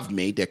that I've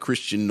made that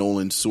Christian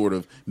Nolan sort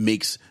of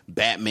makes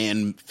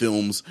Batman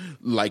films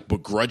like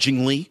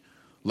begrudgingly.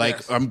 Like,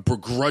 yes. I'm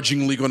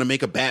begrudgingly going to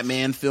make a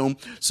Batman film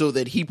so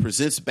that he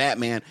presents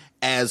Batman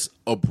as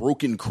a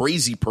broken,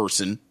 crazy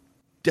person.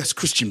 That's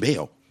Christian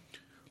Bale.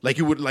 Like,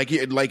 it would like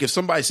if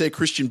somebody said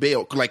Christian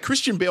Bale, like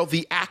Christian Bale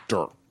the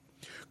actor.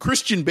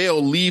 Christian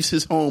Bale leaves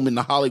his home in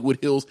the Hollywood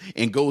Hills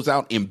and goes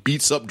out and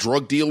beats up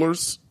drug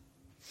dealers,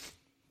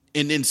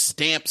 and then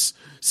stamps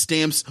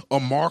a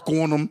mark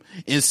on them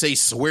and say,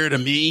 "Swear to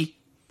me."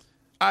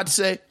 I'd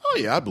say, "Oh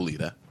yeah, I believe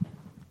that.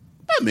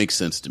 That makes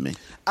sense to me."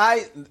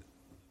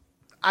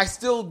 I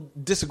still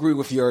disagree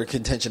with your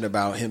contention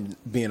about him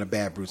being a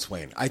bad Bruce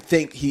Wayne. I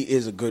think he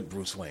is a good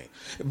Bruce Wayne.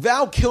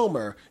 Val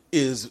Kilmer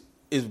is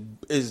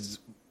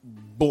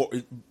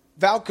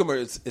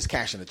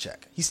cashing a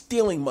check. He's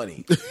stealing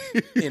money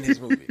in his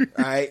movie.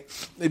 All right,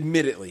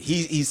 admittedly,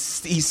 he's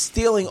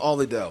stealing all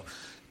the dough.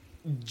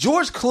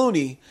 George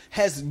Clooney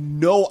has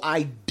no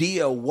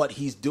idea what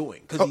he's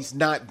doing because he's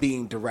not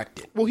being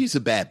directed. Well, he's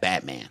a bad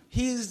Batman.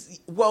 He's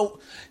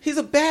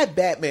a bad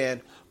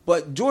Batman.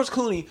 But George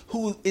Clooney,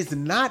 who is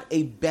not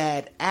a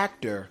bad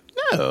actor,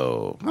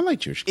 no, I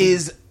like George Clooney,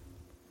 is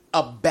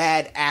a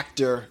bad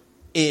actor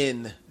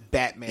in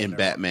Batman.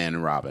 Batman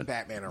and Robin.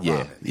 Batman and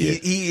Robin. Yeah.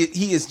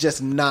 He is just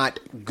not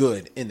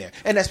good in there,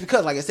 and that's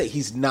because, like I said,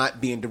 he's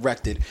not being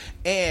directed,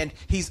 and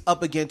he's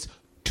up against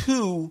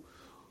two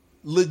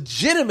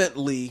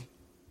legitimately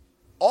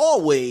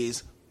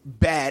always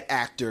bad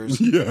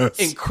actors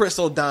in Chris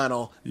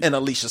O'Donnell and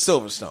Alicia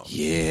Silverstone.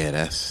 Yeah,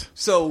 that's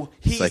so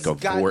he's like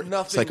got nothing.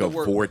 It's like to a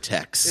work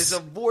vortex. With. It's a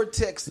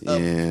vortex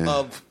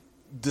of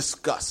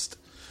disgust.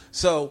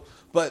 So,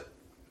 but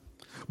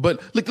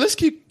look, let's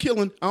keep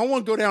killing. I don't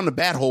want to go down the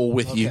bat hole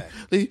with you.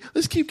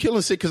 Let's keep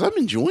killing sick because I'm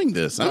enjoying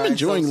this. I'm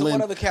enjoying. So what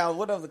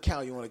other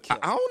cow you want to kill?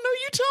 I don't know.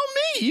 You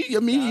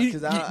tell me.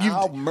 Because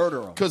I'll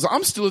murder him. Because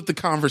I'm still at the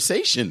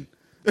conversation.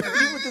 You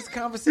with this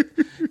conversation.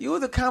 You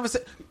with the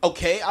conversation.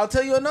 Okay, I'll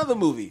tell you another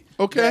movie.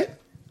 Okay,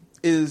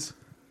 it's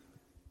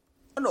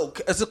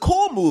a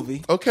cool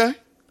movie. Okay,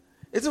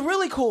 it's a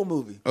really cool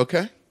movie.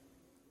 Okay,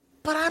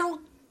 but I'm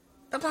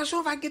not sure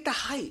if I get the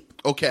hype.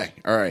 Okay,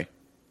 all right.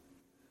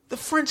 The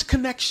French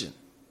Connection.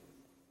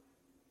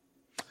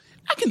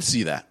 I can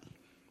see that.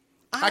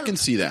 I can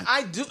see that.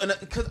 I do,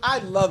 because I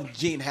love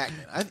Gene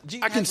Hackman.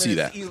 Gene Hackman see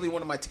that. is easily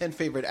one of my 10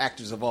 favorite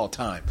actors of all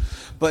time.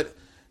 But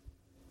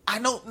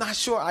I'm not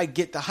sure I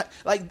get the hype.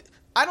 Like,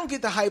 I don't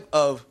get the hype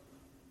of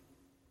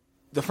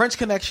The French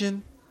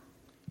Connection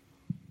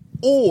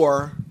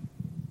or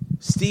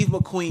Steve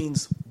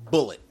McQueen's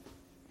Bullet.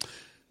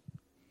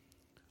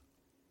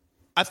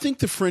 I think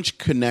The French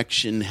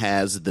Connection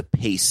has the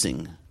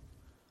pacing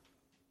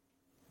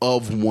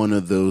of one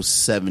of those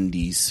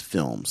 70s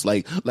films.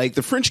 Like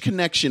The French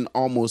Connection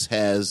almost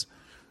has,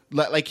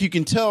 like you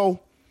can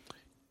tell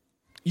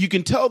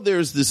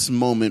there's this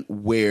moment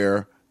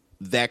where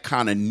that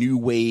kind of new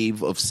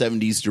wave of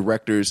 70s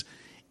directors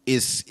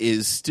is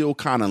still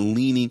kind of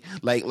leaning,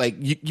 like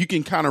you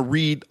can kind of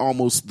read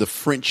almost the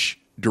French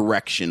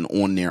direction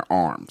on their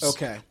arms,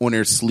 on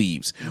their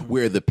sleeves,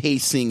 where the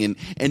pacing and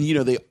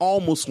they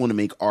almost want to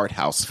make art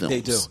house films.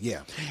 They do,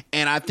 yeah.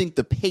 And I think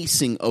the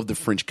pacing of The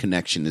French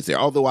Connection is there.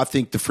 Although I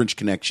think The French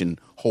Connection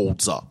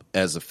holds up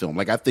as a film.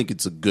 Like, I think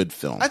it's a good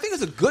film. I think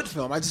it's a good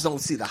film. I just don't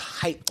see the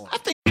hype on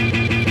it.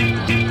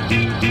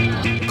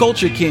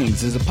 Culture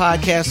Kings is a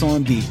podcast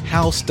on the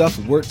How Stuff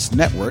Works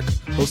network,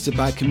 hosted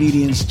by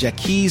comedians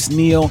Jaquez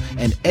Neal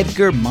and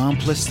Edgar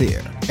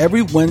Monplaisir.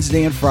 Every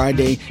Wednesday and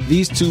Friday,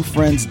 these two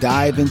friends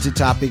dive into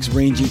topics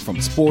ranging from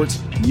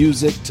sports,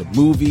 music, to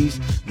movies,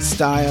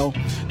 style.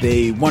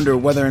 They wonder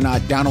whether or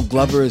not Donald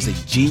Glover is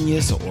a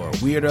genius or a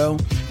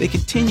weirdo. They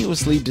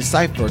continuously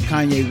decipher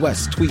Kanye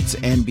West's tweets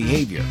and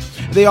behavior.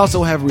 They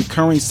also have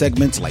recurring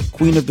segments like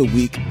Queen of the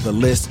Week, The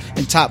List,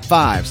 and Top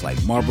Fives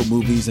like Marvel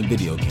movies and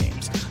video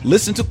games.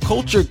 Listen to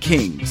Culture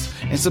Kings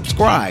and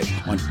subscribe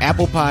on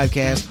Apple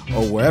Podcasts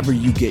or wherever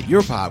you get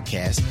your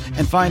podcasts,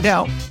 and find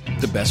out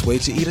the best way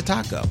to eat a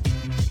taco.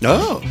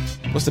 Oh.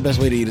 What's the best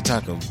way to eat a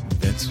taco,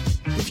 Vince?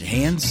 With your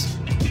hands?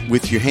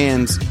 With your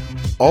hands.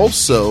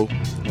 Also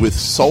with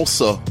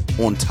salsa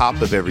on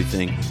top of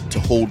everything to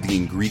hold the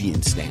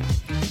ingredients down.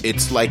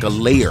 It's like a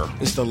layer.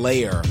 It's the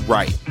layer.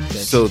 Right.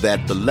 So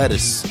that the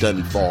lettuce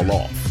doesn't fall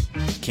off.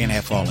 Can't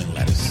have falling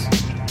lettuce.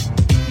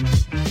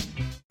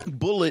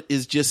 Bullet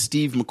is just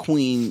Steve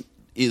McQueen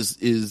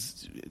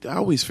is I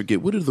always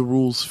forget, what are the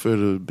rules for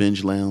the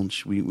Binge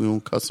Lounge? We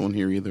don't cuss on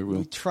here either.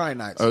 We try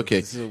not to.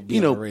 Okay. On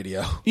the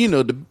radio.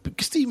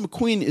 Steve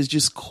McQueen is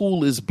just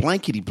cool as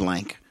blankety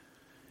blank.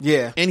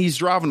 Yeah. And he's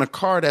driving a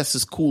car that's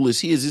as cool as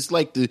he is. It's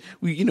like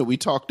we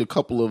talked a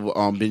couple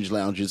of Binge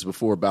Lounges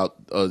before about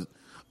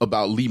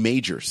Lee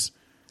Majors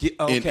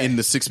in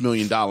The $6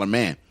 Million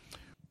Man.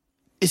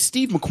 It's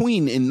Steve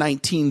McQueen in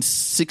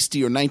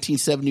 1960 or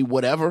 1970,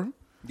 whatever.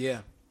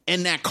 Yeah.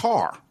 In that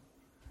car.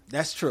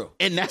 That's true.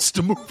 And that's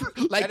the movie.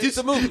 Like, that is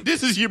the movie.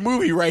 This is your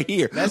movie right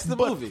here. That's the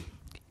movie.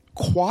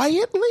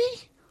 Quietly,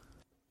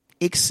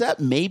 except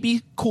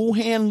maybe Cool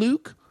Hand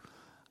Luke,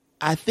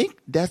 I think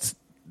that's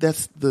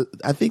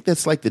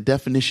like the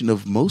definition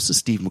of most of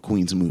Steve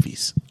McQueen's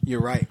movies.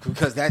 You're right,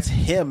 because that's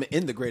him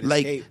in The Great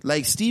Escape.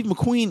 Like Steve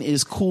McQueen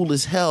is cool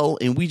as hell,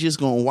 and we just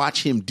gonna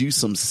watch him do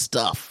some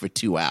stuff for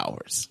 2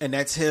 hours. And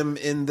that's him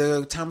in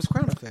the Thomas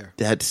Crown Affair.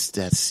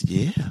 That's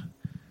yeah.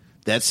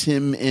 That's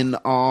him in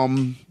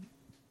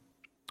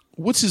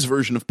what's his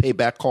version of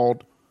Payback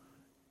called?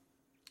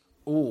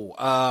 Ooh,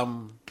 I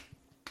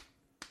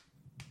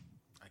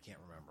can't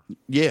remember.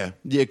 Yeah,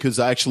 because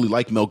I actually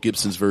like Mel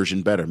Gibson's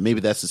version better. Maybe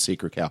that's the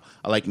Sacred Cow.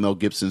 I like Mel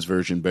Gibson's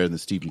version better than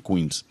Steve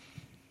McQueen's.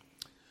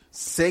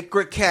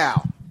 Sacred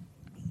Cow.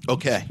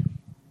 Okay.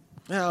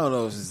 I don't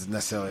know if this is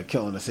necessarily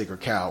killing a sacred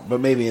cow, but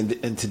maybe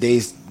in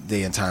today's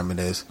day and time it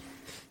is.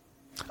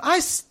 I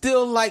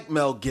still like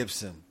Mel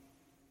Gibson.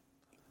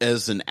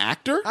 As an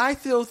actor? I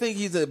still think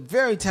he's a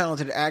very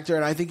talented actor,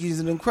 and I think he's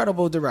an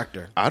incredible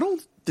director. I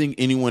don't think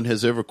anyone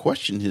has ever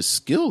questioned his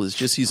skill. It's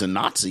just he's a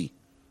Nazi.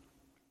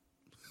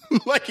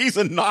 Like, he's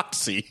a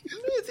Nazi.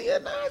 Is he a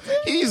Nazi?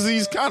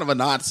 He's kind of a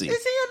Nazi.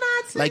 Is he a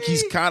Nazi? Like,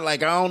 he's kind of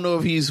like, I don't know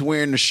if he's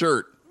wearing the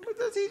shirt. But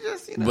does he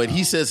just, But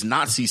he says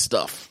Nazi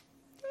stuff.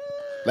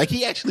 Like,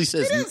 he actually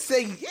says... He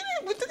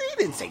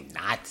didn't say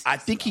Nazi. I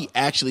think he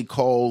actually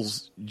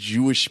calls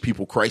Jewish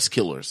people Christ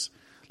killers.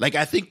 Like,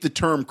 I think the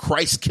term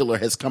Christ killer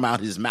has come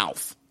out his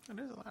mouth.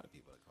 There's a lot of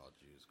people that call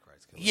Jews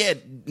Christ killers. Yeah,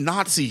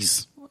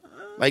 Nazis.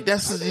 Like,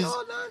 that's Are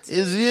all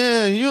Nazis?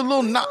 you're a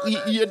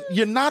little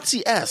you're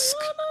Nazi-esque.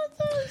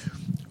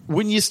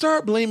 When you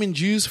start blaming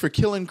Jews for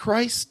killing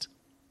Christ,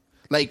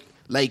 like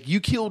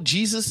you killed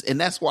Jesus and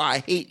that's why I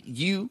hate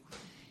you.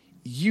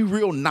 You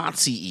real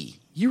Nazi-y.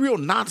 You real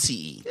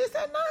Nazi-y. Is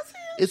that Nazi?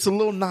 It's a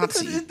little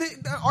Nazi.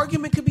 The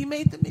argument could be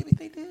made that maybe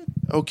they did.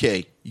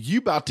 Okay, you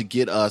about to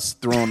get us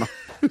thrown.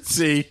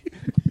 See,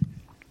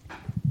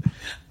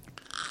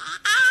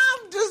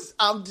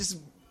 I'm just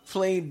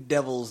playing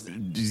devil's.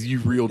 You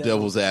real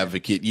devil's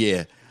advocate.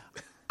 Yeah,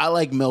 I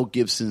like Mel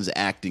Gibson's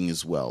acting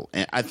as well,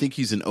 and I think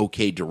he's an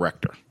okay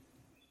director.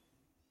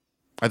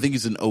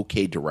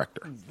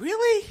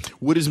 Really?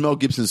 What is Mel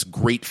Gibson's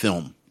great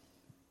film?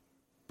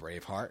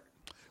 Braveheart.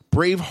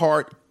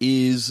 Braveheart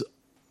is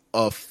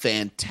a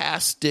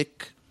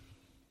fantastic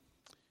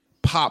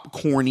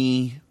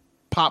popcorn,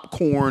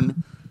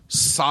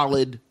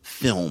 solid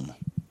film.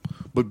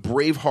 but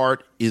Braveheart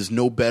is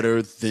no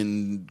better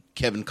than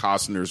Kevin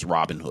Costner's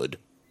Robin Hood.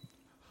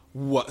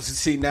 What?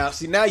 See now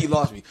you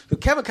lost me. So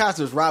Kevin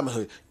Costner's Robin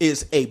Hood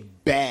is a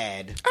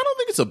bad. I don't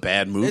think it's a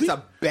bad movie. It's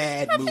a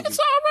bad movie. I think it's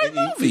an all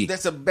right movie.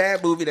 That's a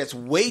bad movie. That's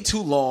way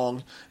too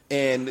long,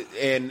 and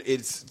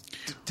it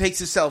takes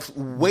itself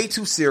way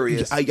too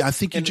serious. I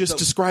think you just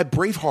described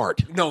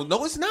Braveheart. No,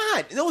 it's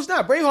not. No, it's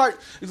not. Braveheart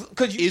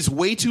is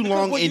way too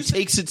long and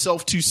takes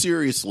itself too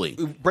seriously.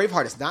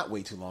 Braveheart is not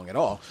way too long at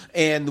all.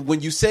 And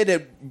when you say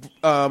that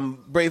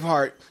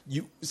Braveheart,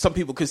 some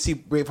people could see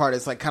Braveheart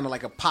as like kind of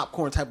like a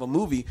popcorn type of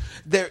movie.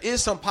 There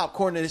is some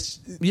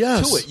popcornness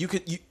to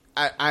it.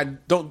 I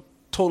don't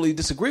totally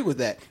disagree with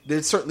that.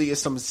 There certainly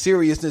is some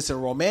seriousness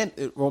and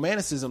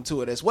romanticism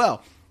to it as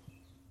well.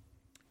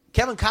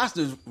 Kevin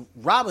Costner's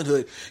Robin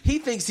Hood, he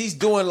thinks he's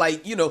doing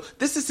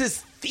this is his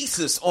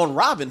thesis on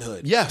Robin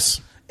Hood. Yes.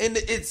 And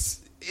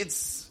it's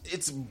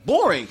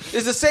boring.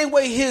 It's the same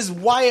way his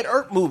Wyatt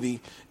Earp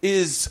movie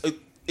is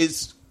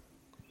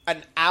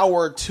an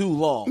hour too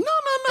long.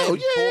 No.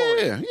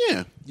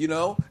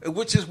 Yeah.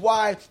 Which is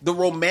why the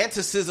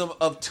romanticism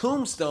of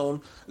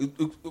Tombstone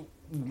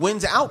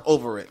wins out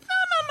over it.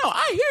 No.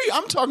 I hear you.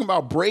 I'm talking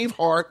about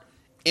Braveheart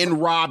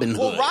and Robin Hood.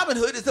 Well, Robin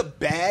Hood is a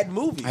bad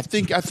movie. I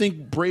think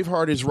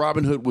Braveheart is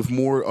Robin Hood with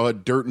more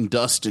dirt and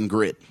dust and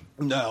grit.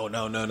 No.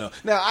 Now,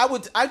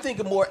 I think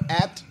a more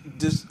apt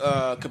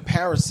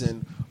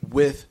comparison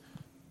with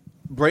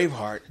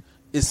Braveheart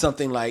is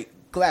something like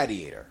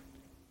Gladiator.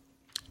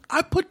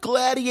 I put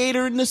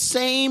Gladiator in the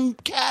same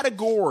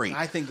category.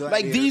 I think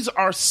Gladiator, like these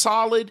are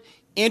solid,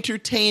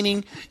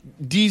 entertaining.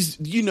 These,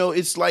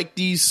 it's like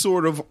these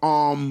sort of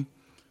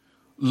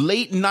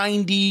late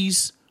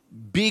 90s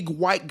big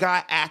white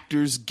guy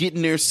actors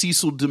getting their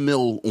Cecil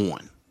DeMille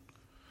on.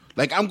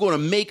 Like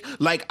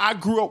I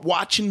grew up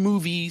watching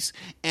movies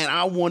and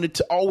I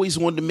always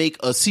wanted to make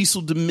a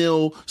Cecil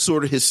DeMille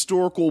sort of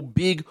historical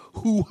big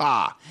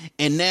hoo-ha.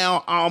 And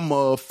now I'm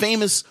a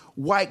famous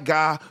white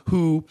guy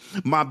who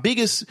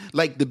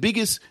the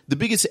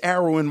biggest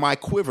arrow in my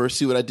quiver,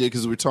 see what I did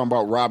because we were talking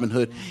about Robin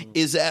Hood,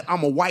 is that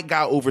I'm a white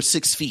guy over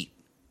 6 feet.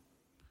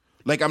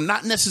 Like I'm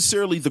not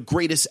necessarily the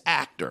greatest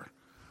actor,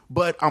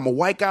 but I'm a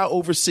white guy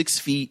over 6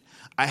 feet.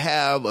 I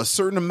have a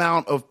certain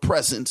amount of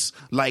presence.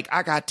 Like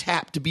I got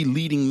tapped to be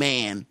leading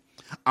man.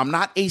 I'm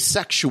not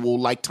asexual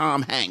like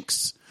Tom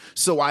Hanks.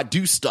 So I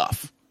do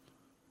stuff.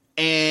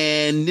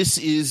 And this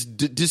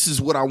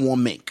is what I want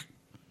to make.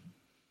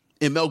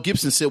 And Mel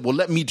Gibson said, well,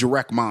 let me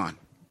direct mine.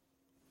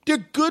 They're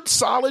good,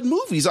 solid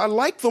movies. I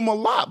like them a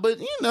lot, but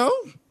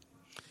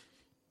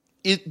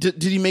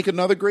did he make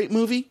another great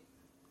movie?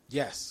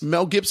 Yes.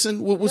 Mel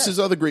Gibson? What's his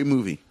other great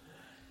movie?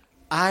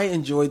 I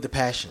enjoyed The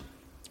Passion.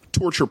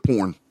 Torture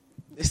porn.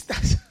 It's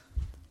not.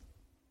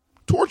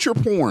 Torture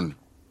porn.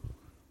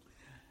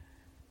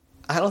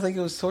 I don't think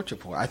it was torture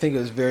porn. I think it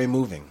was very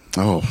moving.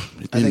 Oh,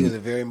 I think it was a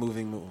very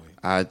moving movie.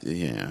 I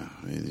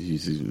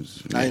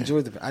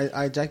enjoyed I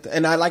liked it,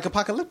 and I like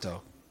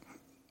Apocalypto.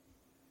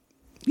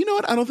 You know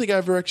what? I don't think I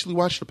ever actually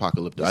watched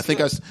Apocalypto. I think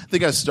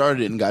I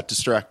started it and got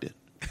distracted.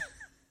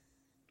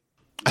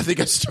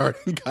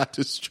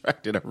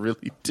 I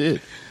really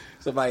did.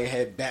 Somebody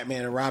had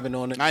Batman and Robin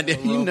on it. I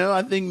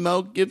think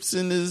Mel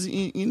Gibson is.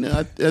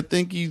 I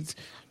think he's.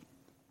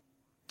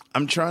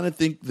 I'm trying to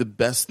think the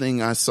best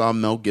thing I saw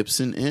Mel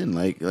Gibson in.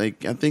 Like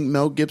I think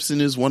Mel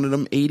Gibson is one of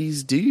them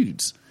 80s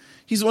dudes.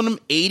 He's one of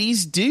them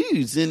 80s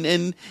dudes,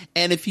 and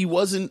if he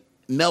wasn't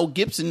Mel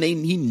Gibson,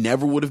 he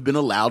never would have been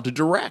allowed to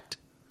direct.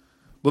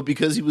 But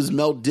because he was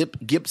Mel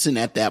Gibson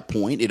at that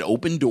point, it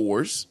opened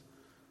doors,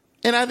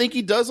 and I think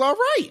he does all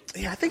right.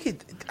 Yeah, I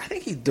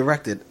think he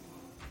directed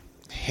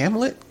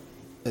Hamlet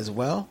as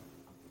well.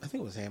 I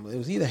think it was Hamlet. It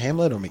was either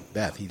Hamlet or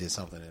Macbeth. He did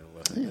something.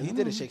 He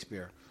did a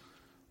Shakespeare.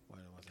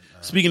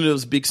 Speaking of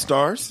those big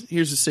stars,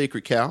 here's a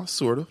sacred cow,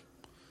 sort of.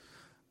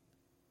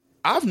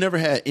 I've never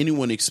had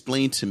anyone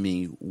explain to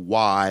me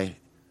why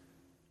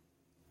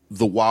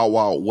the Wild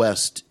Wild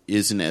West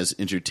isn't as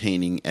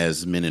entertaining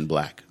as Men in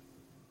Black.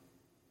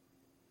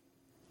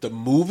 The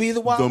movie,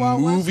 The Wild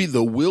Wild West?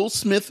 The Will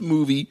Smith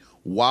movie,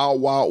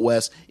 Wild Wild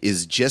West,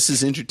 is just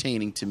as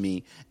entertaining to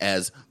me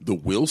as the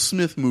Will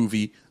Smith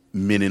movie,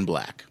 Men in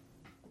Black.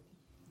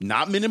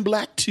 Not Men in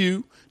Black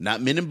 2,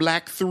 not Men in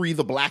Black 3,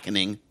 The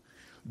Blackening.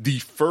 The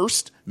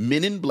first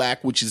Men in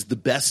Black, which is the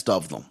best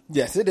of them.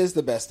 Yes, it is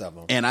the best of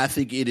them. And I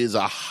think it is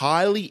a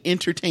highly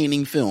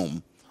entertaining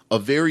film, a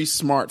very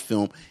smart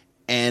film,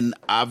 and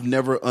I've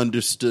never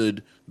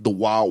understood the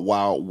Wild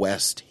Wild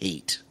West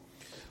hate.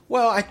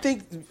 Well, I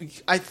think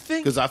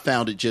because I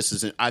find it just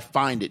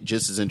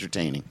as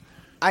entertaining.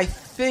 I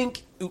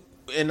think,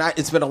 and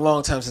it's been a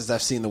long time since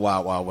I've seen the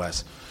Wild Wild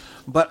West,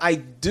 but I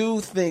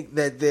do think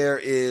that there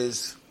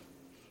is.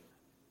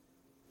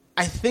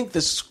 I think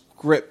the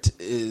script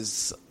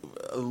is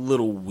a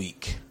little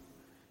weak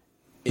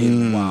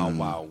in Wild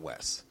Wild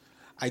West.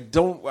 I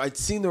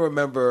seem to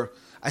remember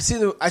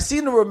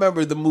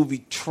the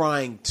movie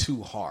trying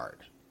too hard.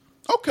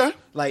 Okay.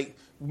 Like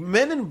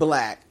Men in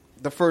Black,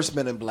 the first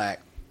Men in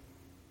Black,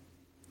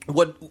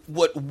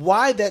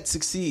 why that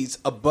succeeds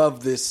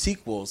above the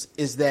sequels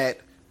is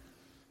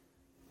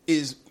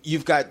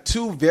you've got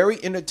two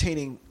very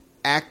entertaining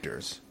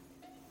actors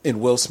in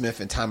Will Smith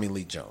and Tommy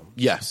Lee Jones.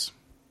 Yes.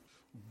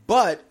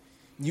 But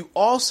you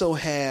also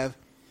have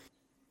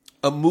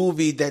a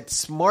movie that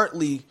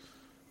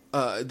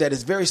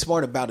is very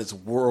smart about its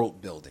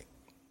world building.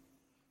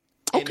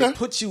 And Okay. it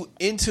puts you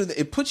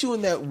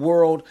in that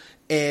world,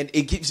 and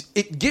it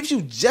gives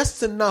you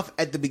just enough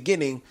at the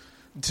beginning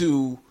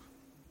to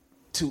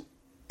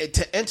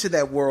enter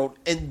that world,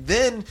 and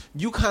then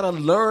you kind of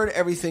learn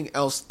everything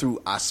else through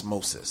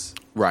osmosis.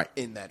 Right.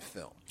 In that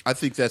film. I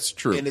think that's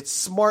true. And it's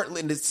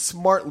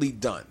smartly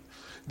done.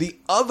 The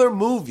other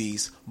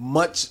movies,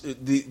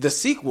 the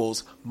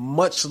sequels,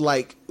 much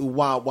like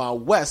Wild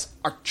Wild West,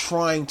 are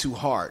trying too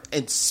hard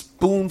and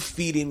spoon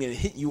feeding and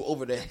hit you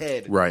over the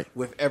head, Right.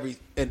 With every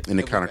and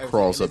it kind of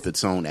crawls up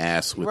its own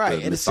ass with right,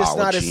 the and it's just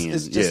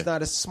mythology.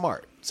 not as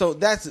smart. So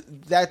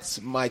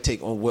that's my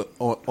take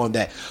on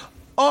that.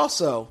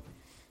 Also,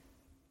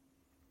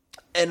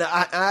 and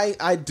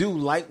I do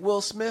like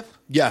Will Smith.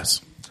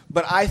 Yes.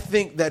 But I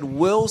think that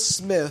Will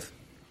Smith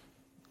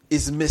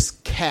is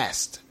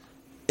miscast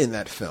in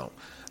that film.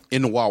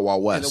 In the Wild Wild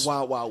In West. the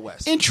Wild Wild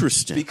West.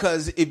 Interesting.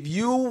 Because if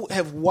you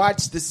have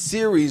watched the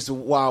series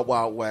Wild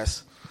Wild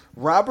West,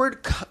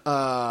 Robert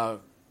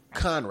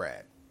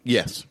Conrad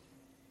Yes.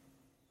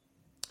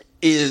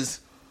 is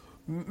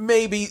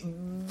maybe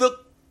the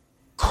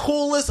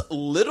coolest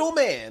little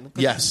man.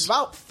 'Cause Yes. He's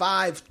about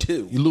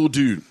 5'2". You little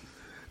dude.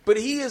 But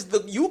he is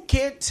you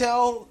can't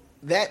tell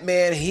that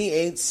man he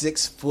ain't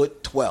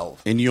 6'12".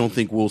 And you don't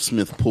think Will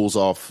Smith pulls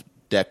off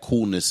that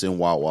coolness in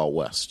Wild Wild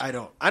West? I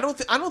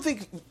don't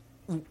think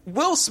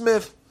Will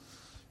Smith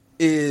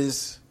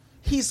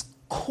he's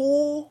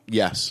cool,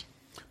 Yes.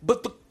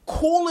 but the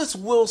coolest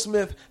Will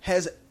Smith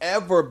has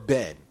ever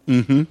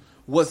been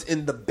was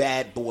in the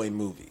Bad Boy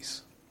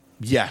movies.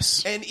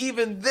 Yes. And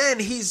even then,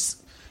 he's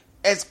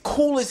as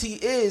cool as he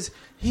is.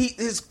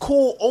 His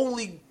cool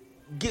only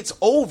gets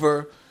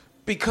over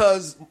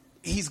because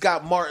he's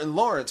got Martin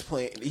Lawrence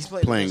playing. He's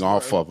Playing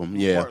off of him,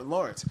 yeah. Martin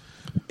Lawrence.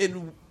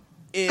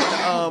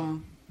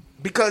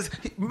 Because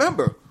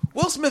remember,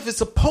 Will Smith is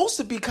supposed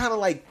to be kind of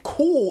like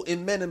cool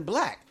in Men in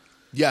Black.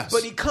 Yes.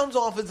 But he comes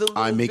off as a little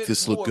I make bit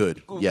this look more,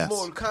 good. Yes.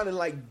 more kind of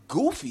like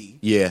goofy.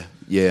 Yeah.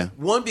 Yeah.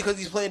 One, because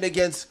he's playing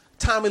against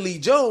Tommy Lee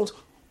Jones,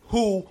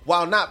 who,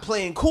 while not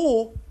playing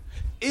cool,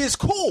 is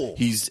cool.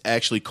 He's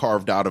actually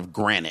carved out of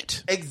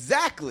granite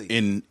Exactly.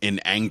 in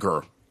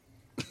anger.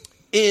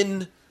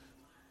 In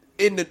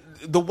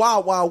the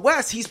Wild Wild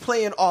West, he's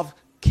playing off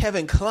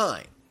Kevin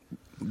Kline.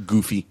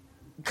 Goofy.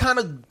 Kind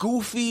of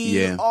goofy,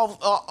 Yeah.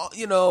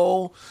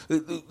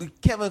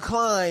 Kevin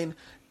Kline,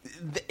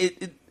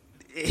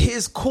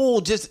 his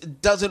cool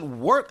just doesn't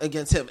work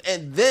against him.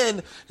 And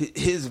then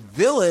his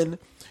villain,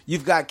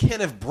 you've got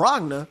Kenneth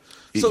Branagh.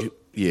 So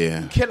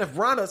Yeah. Kenneth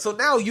Branagh. So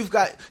now he's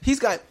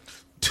got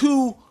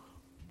two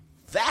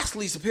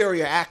vastly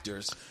superior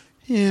actors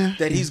Yeah.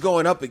 that he's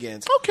going up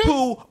against, Okay.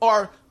 who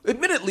are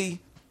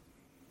admittedly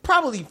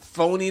probably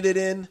phoning it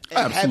in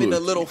and having a Absolutely.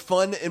 little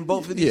fun in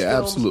both of these Yeah,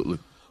 films. absolutely.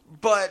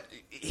 But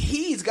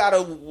he's got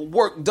to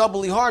work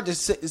doubly hard to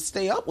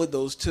stay up with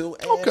those two,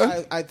 and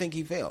Okay. I think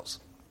he fails.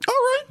 All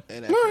right.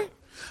 And All right.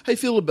 How you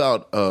feel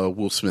about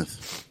Will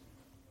Smith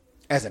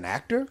As an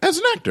actor, as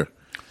an actor?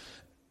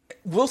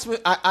 Will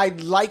Smith, I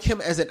like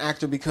him as an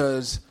actor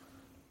because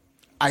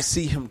I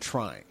see him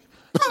trying.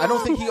 I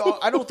don't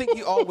think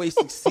he always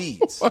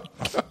succeeds.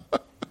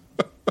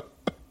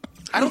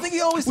 I don't think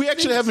he always. We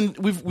actually succeeds.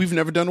 haven't. We've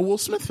never done a Will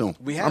Smith film.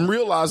 We haven't. I'm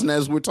realizing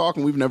as we're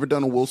talking, we've never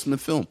done a Will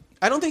Smith film.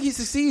 I don't think he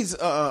succeeds.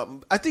 I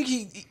think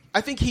he.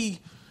 I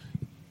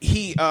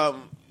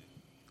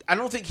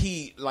don't think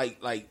he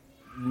like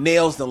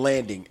nails the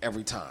landing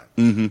every time.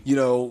 Mm-hmm. You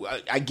know,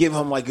 I give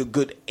him like a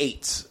good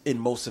 8 in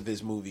most of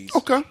his movies.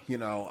 Okay. You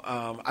know,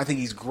 I think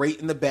he's great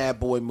in the Bad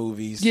Boy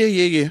movies.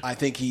 Yeah. I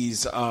think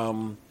he's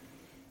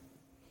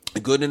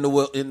good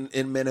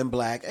in Men in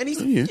Black, and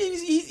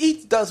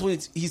he does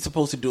what he's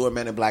supposed to do in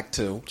Men in Black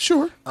too.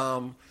 Sure.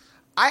 A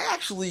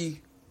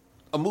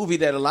movie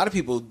that a lot of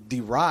people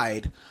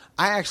deride.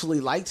 I actually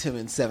liked him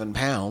in 7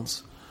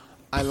 Pounds.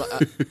 I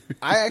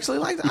liked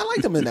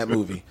him in that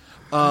movie.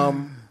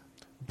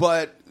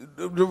 But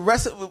the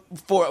rest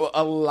for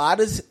a lot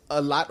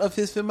of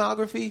his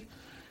filmography,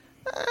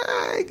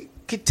 I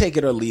could take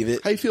it or leave it.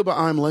 How you feel about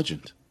I Am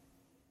Legend?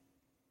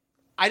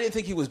 I didn't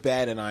think he was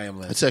bad in I Am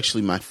Legend. That's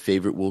actually my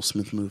favorite Will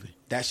Smith movie.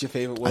 That's your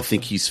favorite Will I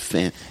think he's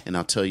and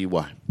I'll tell you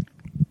why.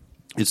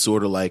 It's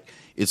sort of like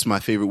it's my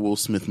favorite Will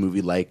Smith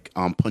movie, like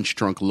Punch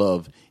Drunk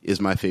Love is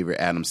my favorite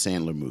Adam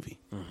Sandler movie.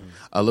 Mm-hmm.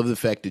 I love the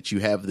fact that you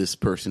have this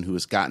person who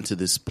has gotten to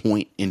this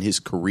point in his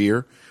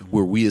career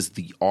where we as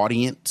the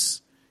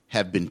audience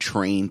have been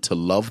trained to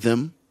love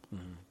them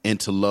and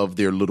to love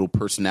their little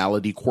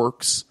personality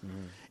quirks.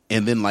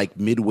 And then like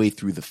midway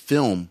through the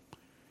film,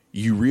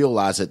 you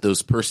realize that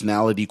those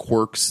personality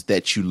quirks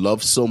that you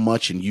love so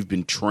much and you've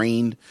been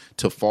trained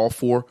to fall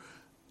for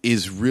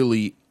is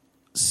really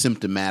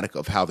symptomatic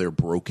of how they're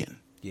broken.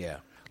 Yeah.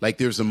 Like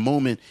there's a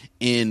moment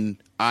in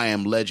I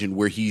Am Legend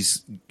where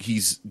he's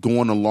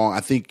going along.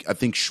 I think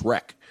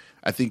Shrek.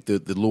 I think the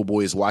little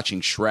boy is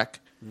watching Shrek,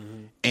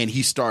 and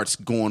he starts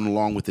going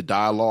along with the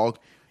dialogue,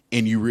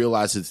 and you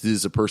realize that this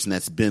is a person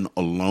that's been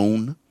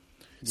alone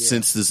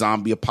since the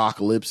zombie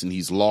apocalypse, and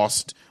he's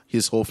lost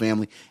his whole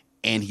family,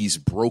 and he's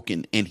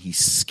broken, and he's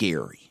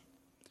scary.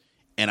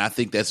 And I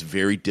think that's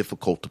very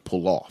difficult to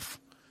pull off.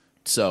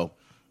 So,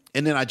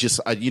 and then I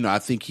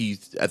think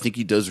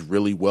he does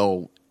really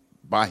well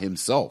by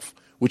himself,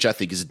 which I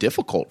think is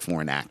difficult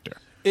for an actor.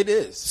 It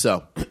is.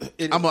 So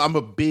I'm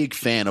a big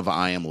fan of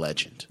I Am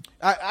Legend.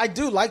 I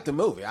do like the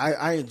movie.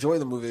 I enjoy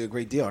the movie a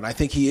great deal, and I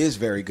think he is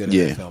very good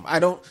in the film.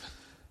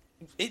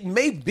 It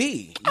may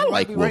be. I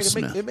like Will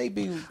Smith. It may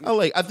be.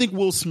 I think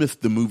Will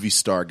Smith, the movie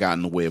star, got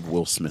in the way of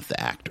Will Smith, the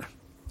actor.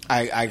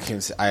 I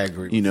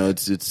agree. You know,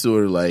 it's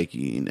sort of like,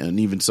 and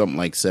even something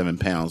like 7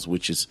 Pounds,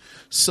 which is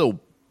so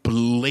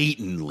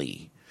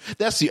blatantly.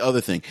 That's the other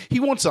thing. He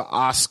wants an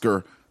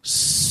Oscar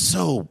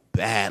so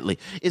badly.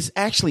 It's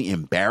actually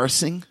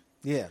embarrassing.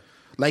 Yeah.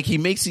 Like he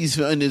makes these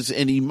and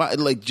he might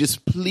like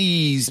just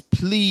please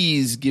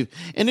give,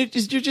 and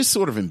you're just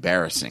sort of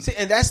embarrassing. See,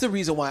 and that's the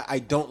reason why I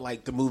don't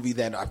like the movie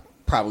that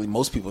probably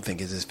most people think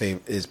is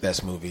his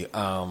best movie,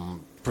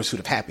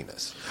 Pursuit of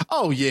Happiness.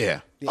 Oh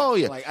yeah. Oh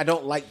yeah. Like I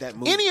don't like that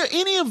movie.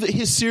 Any of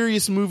his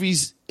serious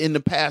movies in the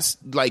past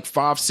like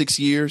 5-6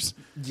 years.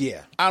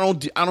 Yeah. I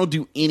don't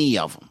do any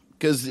of them.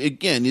 Because,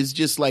 again, it's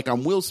just like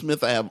I'm Will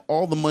Smith. I have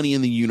all the money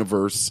in the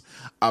universe.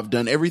 I've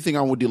done everything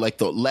I would do. Like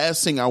the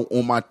last thing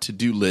on my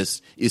to-do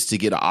list is to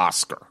get an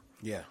Oscar.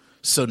 Yeah.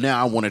 So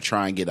now I want to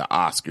try and get an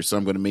Oscar. So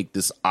I'm going to make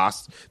this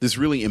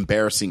really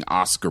embarrassing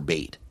Oscar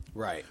bait.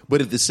 Right.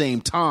 But at the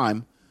same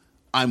time,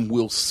 I'm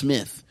Will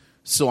Smith.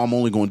 So I'm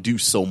only going to do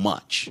so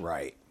much.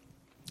 Right.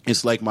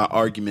 It's like my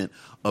argument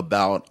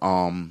about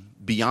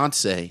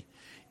Beyonce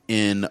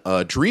in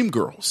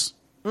Dreamgirls,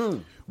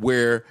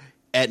 where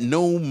at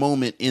no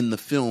moment in the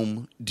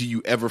film do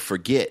you ever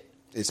forget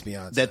it's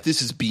Beyonce. That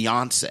this is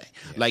Beyonce.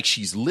 Yeah. Like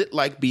she's lit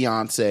like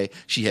Beyonce.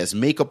 She has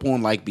makeup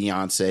on like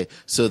Beyonce,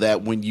 so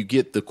that when you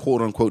get the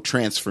quote unquote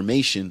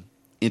transformation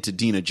into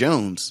Dina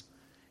Jones,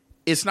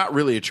 it's not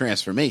really a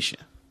transformation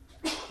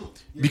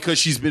because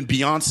she's been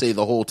Beyonce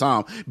the whole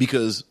time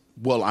because,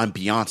 well, I'm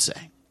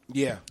Beyonce.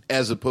 Yeah.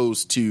 As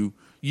opposed to,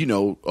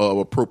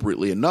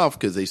 appropriately enough,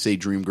 because they say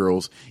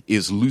Dreamgirls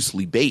is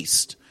loosely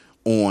based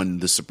on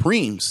the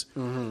Supremes.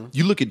 Mm-hmm.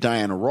 You look at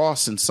Diana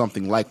Ross in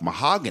something like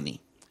Mahogany,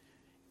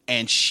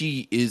 and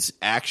she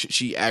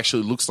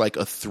actually looks like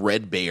a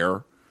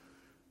threadbare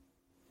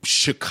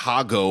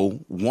Chicago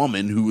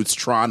woman who is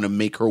trying to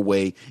make her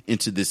way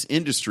into this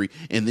industry,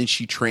 and then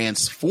she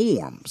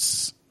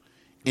transforms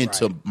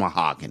into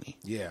Mahogany.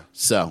 Yeah.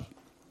 So,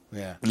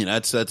 yeah,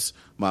 that's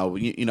my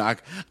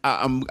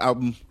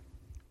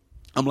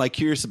I'm like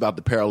curious about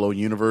the parallel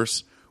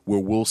universe where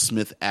Will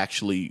Smith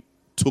actually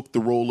took the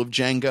role of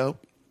Django.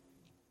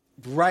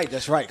 Right,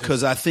 that's right.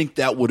 Because I think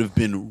that would have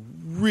been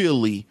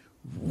really,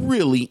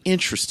 really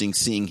interesting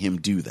seeing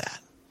him do that.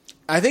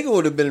 I think it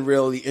would have been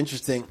really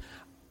interesting.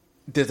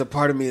 There's a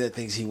part of me that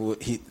thinks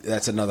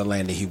that's another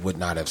landing he would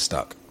not have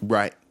stuck.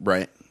 Right.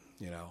 Well,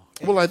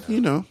 I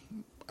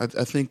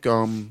think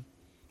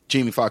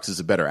Jamie Foxx is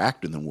a better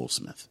actor than Will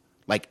Smith.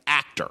 Like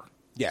actor.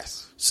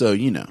 Yes. So,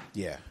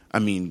 Yeah. I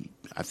mean,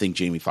 I think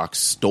Jamie Foxx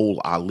stole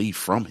Ali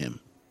from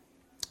him.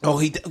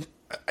 Oh,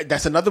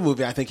 that's another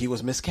movie I think he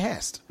was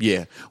miscast.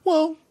 Yeah.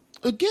 Well,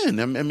 again,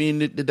 I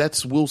mean,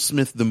 that's Will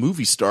Smith, the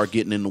movie star,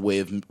 getting in the way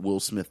of Will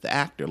Smith, the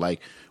actor.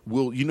 Like,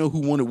 who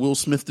wanted Will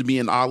Smith to be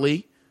in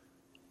Ali?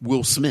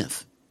 Will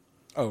Smith.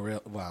 Oh,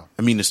 really? Wow.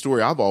 I mean, the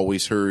story I've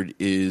always heard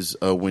is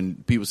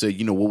when people say,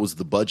 what was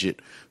the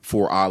budget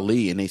for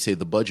Ali? And they say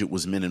the budget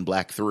was Men in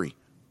Black 3.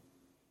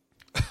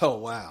 Oh,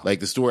 wow. Like,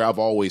 the story I've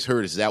always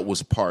heard is that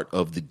was part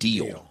of the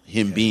deal.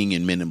 Him being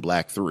in Men in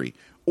Black 3.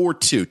 Or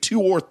 2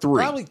 or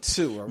 3. Probably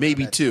 2.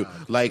 Maybe 2.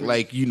 Like,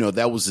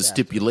 that was a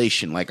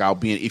stipulation. Like, I'll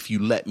be in if you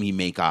let me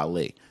make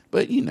Ali.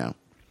 But, in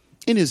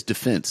his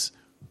defense,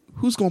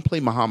 who's going to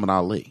play Muhammad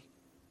Ali?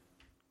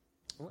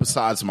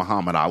 Besides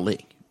Muhammad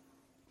Ali.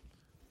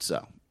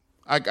 So,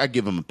 I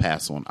give him a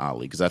pass on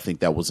Ali because I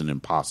think that was an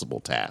impossible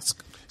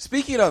task.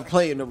 Speaking of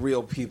playing the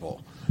real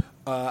people,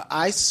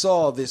 I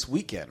saw this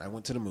weekend, I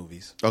went to the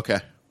movies. Okay.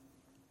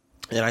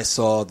 And I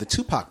saw the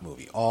Tupac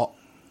movie, All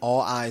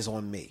Eyes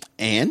on Me.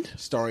 And?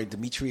 Starring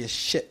Demetrius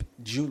Shipp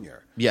Jr.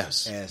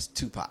 Yes. As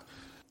Tupac.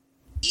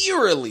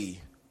 Eerily,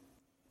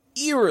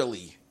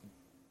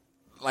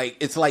 like,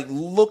 it's like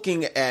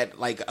looking at,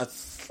 like, a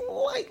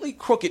slightly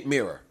crooked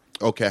mirror.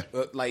 Okay.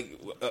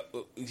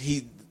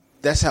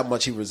 That's how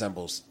much he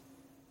resembles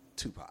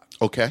Tupac.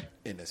 Okay.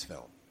 In this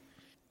film.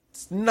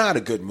 It's not a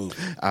good movie.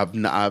 I've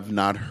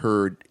not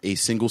heard a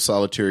single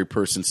solitary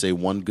person say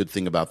one good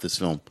thing about this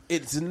film.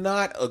 It's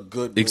not a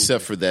good movie.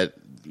 Except for that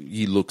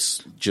he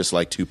looks just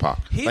like Tupac.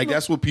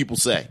 That's what people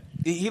say.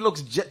 He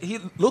looks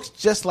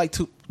just like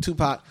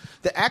Tupac.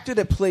 The actor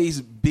that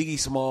plays Biggie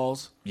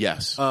Smalls,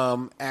 yes,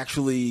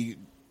 actually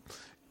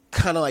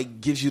kind of like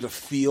gives you the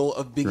feel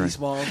of Biggie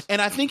Smalls.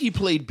 And I think he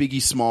played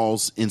Biggie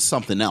Smalls in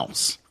something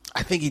else.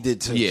 I think he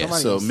did too. Yeah,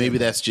 Somebody so else maybe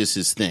said that's just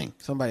his thing.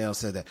 Somebody else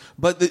said that.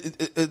 But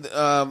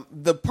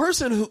the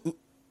person who,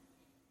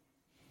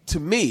 to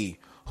me,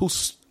 who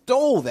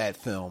stole that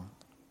film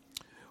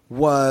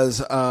was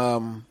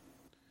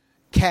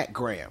Kat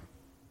Graham,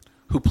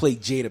 who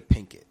played Jada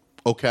Pinkett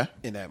Okay.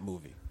 in that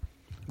movie.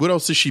 What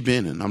else has she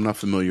been in? I'm not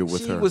familiar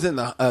with her. She was in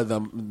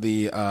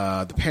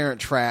the Parent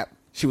Trap.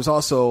 She was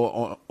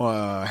also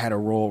had a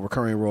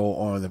recurring role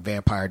on the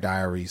Vampire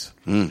Diaries.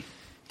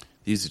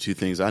 These are two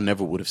things I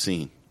never would have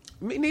seen.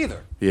 Me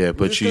neither. Yeah,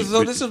 but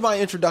this is my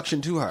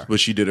introduction to her. But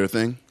she did her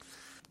thing?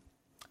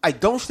 I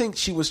don't think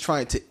she was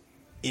trying to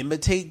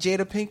imitate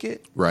Jada Pinkett.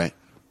 Right.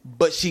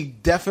 But she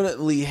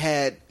definitely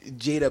had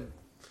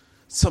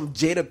some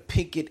Jada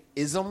Pinkett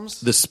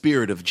isms. The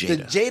spirit of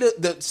Jada.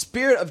 The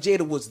spirit of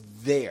Jada was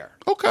there.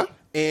 Okay.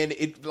 And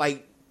it,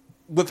 like,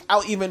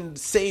 without even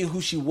saying who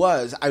she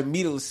was, I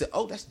immediately said,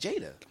 "Oh, that's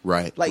Jada."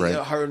 Right. Like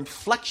right. her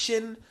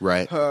inflection,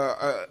 right.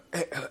 her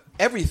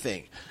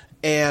everything,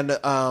 and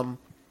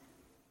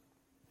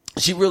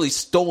she really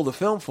stole the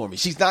film for me.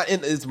 She's not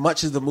in as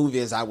much of the movie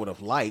as I would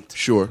have liked.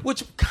 Sure.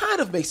 Which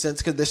kind of makes sense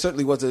because there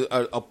certainly was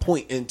a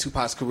point in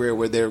Tupac's career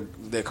where their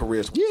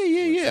careers.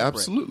 Yeah,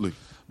 absolutely.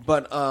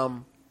 But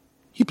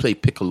he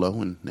played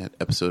Piccolo in that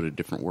episode of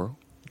Different World.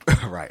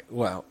 Right.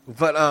 Well,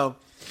 but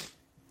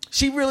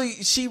she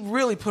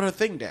really put her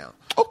thing down.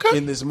 Okay.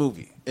 In this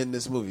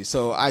movie.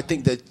 So I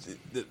think that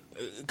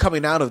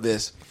coming out of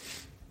this,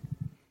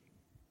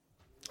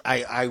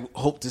 I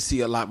hope to see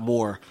a lot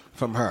more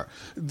from her.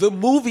 The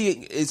movie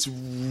is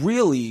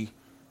really,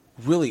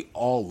 really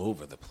all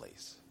over the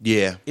place.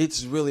 Yeah.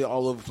 It's really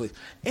all over the place.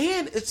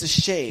 And it's a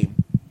shame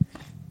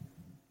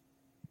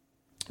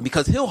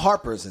because Hill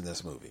Harper's in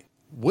this movie.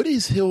 What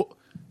is Hill?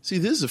 See,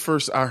 this is the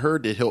first I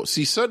heard that Hill.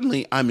 See,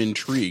 suddenly I'm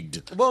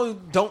intrigued. Well,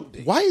 don't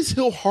be. Why is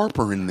Hill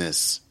Harper in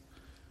this?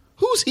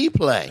 Who's he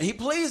play? He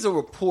plays a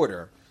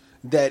reporter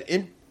that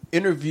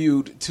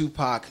interviewed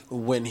Tupac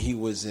when he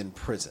was in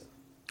prison.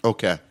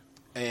 Okay.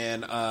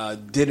 And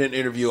did an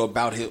interview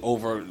about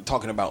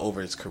talking about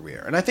his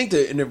career. And I think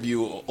the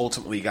interview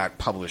ultimately got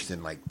published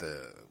in like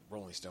the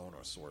Rolling Stone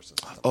or Source or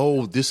something.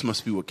 Oh, this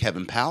must be what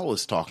Kevin Powell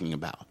is talking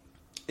about.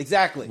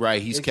 Exactly.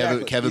 Right.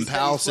 Kevin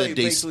Powell said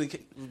they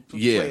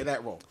play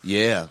that role.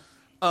 Yeah.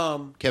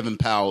 Kevin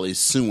Powell is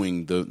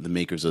suing the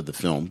makers of the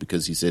film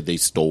because he said they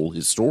stole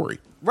his story.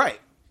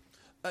 Right.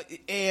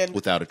 And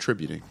without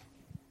attributing.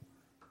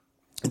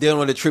 They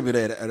don't attribute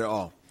it at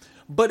all.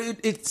 But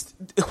it's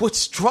what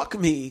struck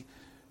me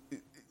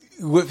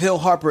with Hill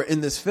Harper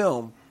in this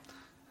film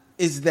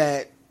is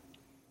that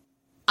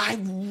I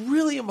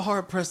really am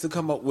hard pressed to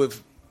come up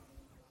with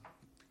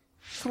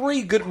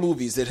 3 good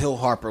movies that Hill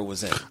Harper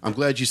was in. I'm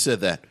glad you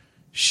said that.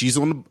 She's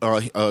on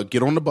the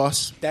Get on the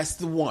Bus. That's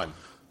the one.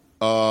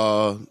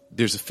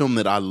 There's a film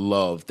that I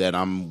love that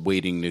I'm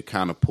waiting to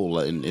kind of pull,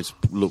 and it's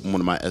one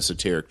of my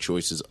esoteric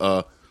choices.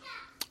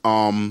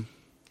 Damn,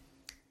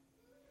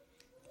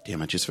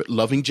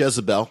 Loving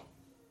Jezebel.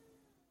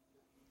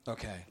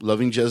 Okay.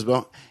 Loving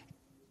Jezebel.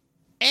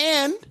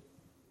 And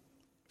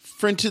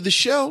friend to the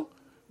show,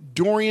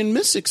 Dorian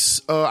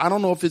Missick's, I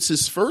don't know if it's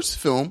his first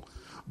film,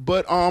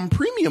 but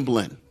Premium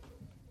Blend.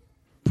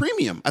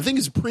 Premium. I think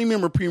it's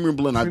Premium or Premium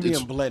Blend.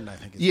 Premium Blend, I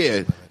think.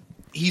 Yeah.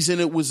 He's in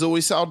it with Zoe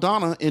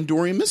Saldana and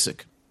Dorian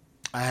Missick.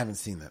 I haven't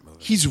seen that movie.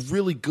 He's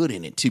really good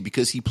in it, too,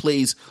 because he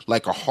plays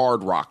like a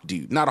hard rock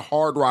dude. Not a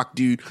hard rock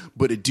dude,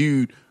 but a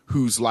dude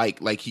who's I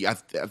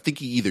think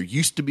he either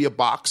used to be a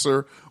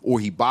boxer or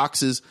he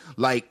boxes.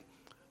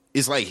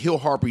 It's like Hill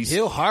Harper.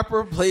 Hill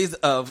Harper plays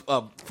a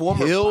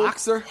former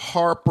boxer? Hill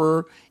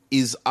Harper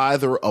is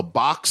either a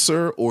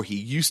boxer or he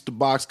used to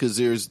box, because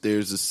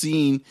there's a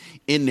scene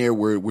in there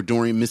where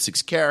Dorian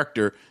Missick's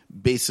character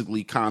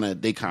basically kind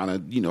of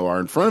are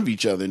in front of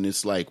each other, and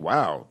it's like,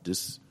 wow,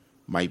 this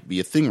might be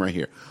a thing right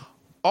here.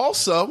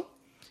 Also,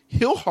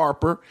 Hill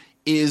Harper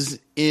is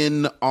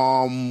in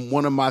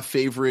one of my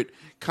favorite,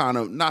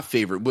 not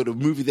favorite, but a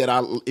movie that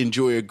I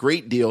enjoy a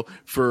great deal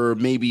for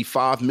maybe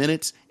 5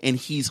 minutes, and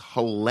he's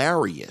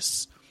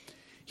hilarious.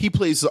 He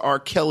plays the R.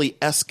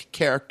 Kelly-esque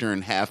character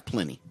in Have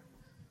Plenty.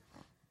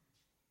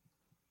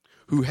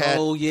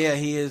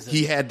 He is.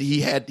 He had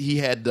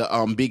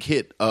the big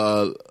hit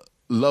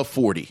Love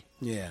 40.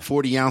 Yeah.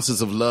 40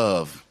 ounces of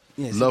love.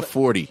 Yeah, Love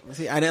 40.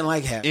 See, I didn't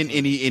like Have. And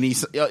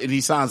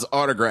he signs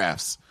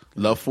autographs.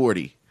 Love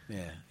 40.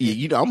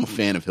 Yeah. I'm a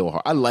fan of Hill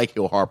Harper. I like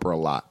Hill Harper a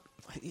lot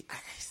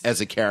as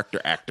a character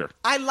actor.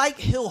 I like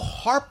Hill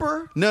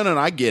Harper. No,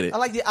 I get it. I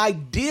like the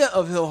idea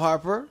of Hill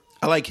Harper.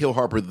 I like Hill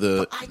Harper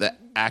the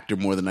actor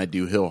more than I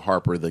do Hill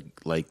Harper the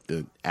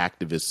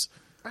activist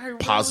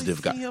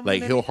positive guy.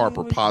 Like Hill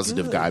Harper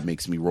positive guy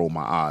makes me roll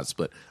my eyes,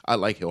 but I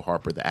like Hill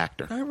Harper the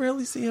actor. I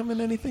rarely see him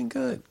in anything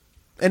good.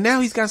 And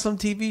now he's got some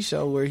TV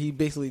show where he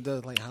basically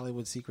does like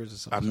Hollywood Secrets or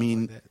something. I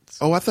mean, like that.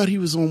 So, oh, I thought he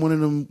was on one of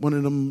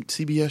them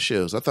CBS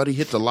shows. I thought he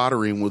hit the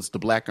lottery and was the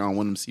black guy on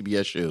one of them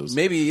CBS shows.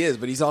 maybe he is,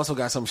 but he's also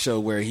got some show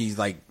where he's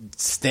like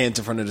stands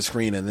in front of the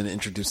screen and then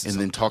introduces And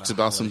then something talks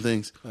about some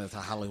things. That's a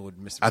Hollywood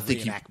I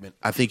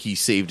think he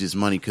saved his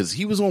money because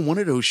he was on one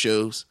of those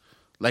shows.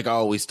 Like I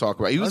always talk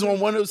about, he was on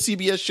one of those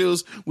CBS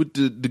shows with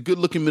the good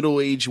looking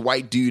middle aged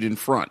white dude in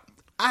front.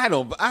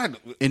 And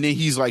then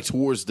he's like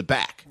towards the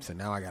back. So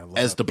now I gotta look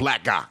as up, the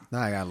black guy.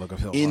 Now I gotta look up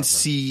Hill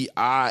NCISCSR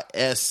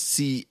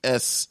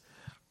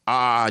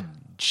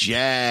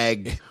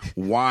JAG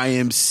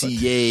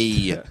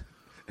YMCA.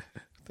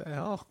 the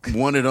hell?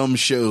 One of them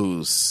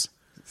shows.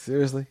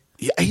 Seriously?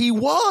 Yeah, he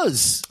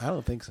was. I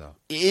don't think so.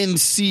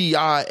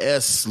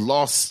 NCIS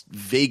Las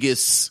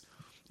Vegas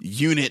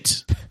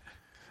Unit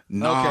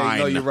 9. Okay,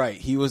 no, you're right.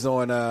 He was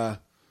on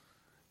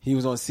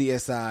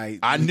CSI.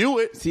 I knew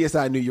it.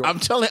 CSI New York. I'm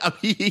telling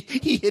you,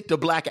 he hit the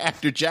black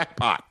actor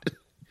jackpot.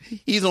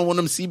 He's on one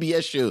of them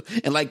CBS shows,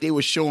 and like they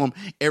would show him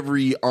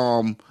every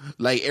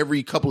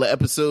couple of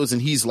episodes,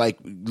 and he's like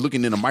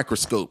looking in a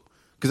microscope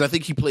because I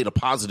think he played a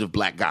positive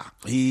black guy.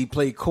 He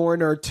played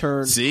coroner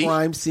turned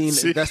crime scene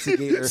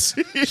investigator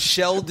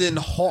Sheldon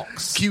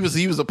Hawks. He was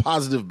a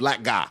positive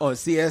black guy on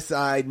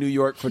CSI New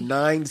York for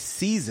 9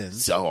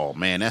 seasons. Oh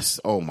man,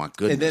 oh my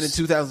goodness! And then in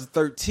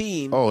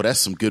 2013, oh, that's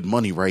some good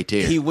money right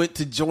there. He went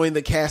to join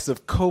the cast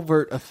of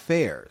Covert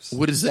Affairs.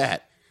 What is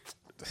that?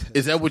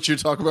 Is that what you're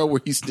talking about? Where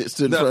he stood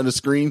in front of the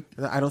screen?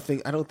 I don't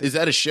think. Is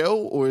that a show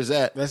or is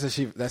that? That's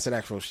an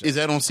actual show. Is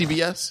that on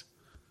CBS?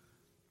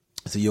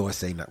 It's a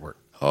USA network.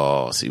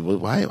 Oh, see,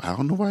 why? I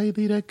don't know why you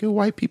leave that good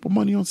white people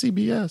money on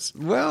CBS.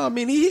 Well, I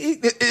mean,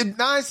 he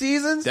 9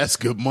 seasons. That's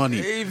good money.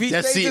 If he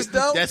that's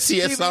CSI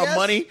CBS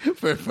money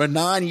for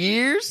 9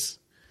 years.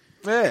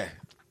 Yeah.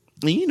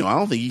 You know, I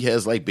don't think he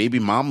has like baby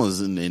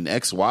mamas and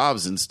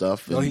ex-wives and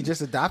stuff. No, he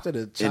just adopted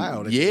a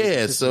child.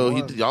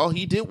 So all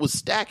he did was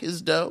stack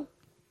his dough.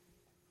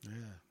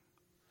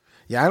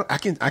 Yeah, I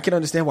can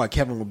understand why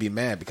Kevin would be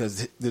mad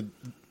because the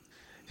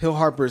Hill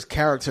Harper's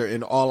character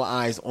in All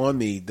Eyes on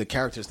Me, the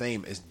character's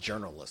name is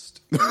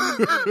Journalist.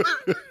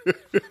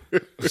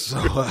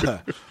 So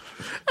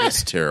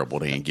that's terrible.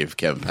 They didn't give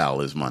Kevin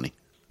Powell his money.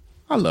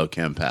 I love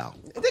Kevin Powell.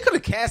 They could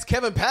have cast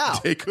Kevin Powell.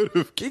 They could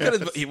have.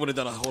 He would have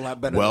done a whole lot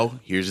better. Well,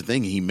 here's the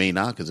thing: he may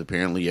not, because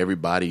apparently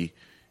everybody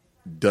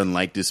doesn't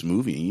like this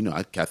movie. You know,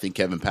 I think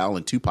Kevin Powell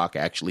and Tupac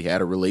actually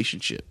had a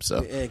relationship.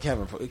 So, yeah,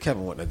 Kevin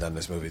wouldn't have done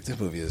this movie. This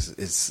movie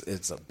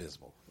it's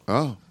abysmal.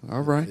 Oh,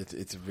 all right.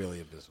 It's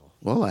really abysmal.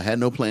 Well, I had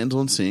no plans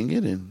on seeing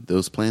it, and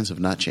those plans have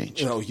not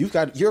changed. You know, you're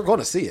going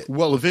to see it.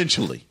 Well,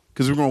 eventually,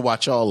 because we're going to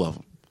watch all of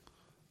them.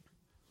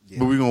 Yeah.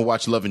 But we're going to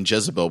watch Love and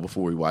Jezebel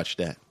before we watch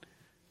that,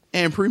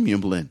 and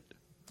Premium Blend.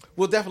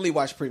 We'll definitely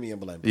watch Premium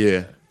Blend.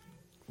 Yeah.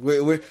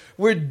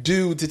 We're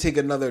due to take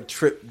another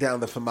trip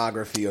down the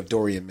filmography of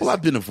Dorian Missy. Well,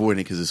 I've been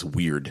avoiding it because it's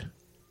weird.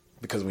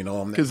 Because we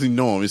know him now. Because we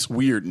know him. It's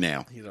weird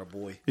now. He's our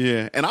boy.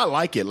 Yeah. And I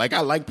like it. Like,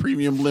 I like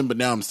Premium Blend, but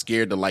now I'm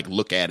scared to, like,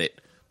 look at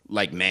it,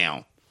 like,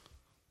 now.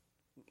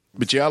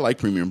 But, yeah, I like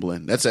Premium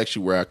Blend. That's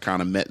actually where I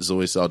kind of met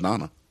Zoe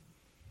Saldana.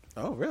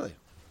 Oh, really?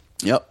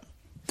 Yep.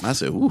 I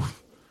said, ooh,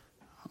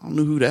 I don't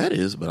know who that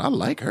is, but I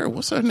like her.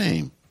 What's her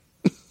name?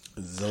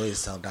 Zoe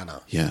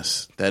Saldana.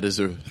 Yes, that is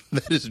a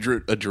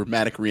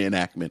dramatic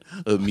reenactment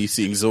of me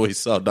seeing Zoe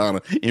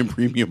Saldana in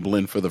Premium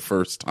Blend for the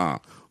first time.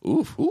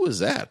 Ooh, who is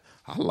that?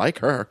 I like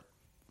her.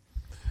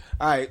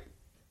 All right.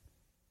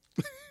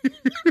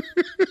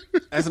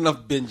 That's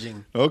enough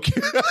binging.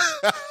 Okay.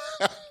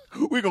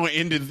 We're going to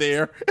end it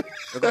there.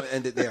 We're going to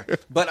end it there.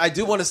 But I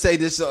do want to say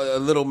this a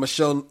little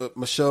Michelle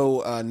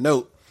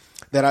note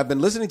that I've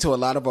been listening to a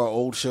lot of our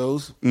old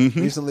shows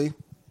recently.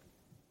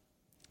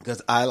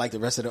 Because I, like the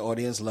rest of the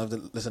audience, love to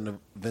listen to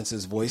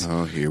Vince's voice.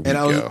 Oh, here we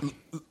go.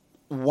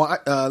 Was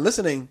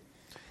listening,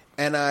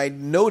 and I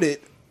noted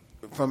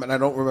and I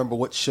don't remember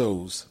what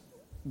shows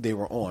they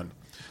were on,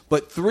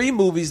 but 3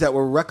 movies that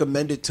were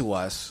recommended to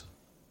us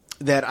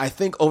that I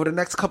think over the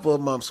next couple of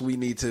months we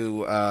need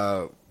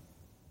to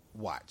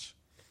watch.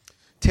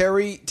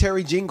 Terry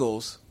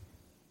Jingles,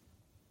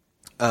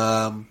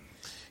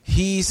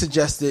 he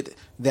suggested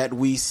that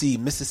we see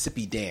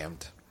Mississippi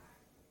Damned.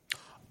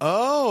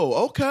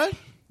 Oh, okay.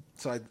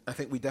 So I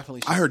think we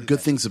definitely should. I heard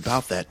good things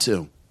about that,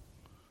 too.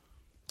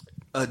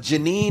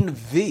 Janine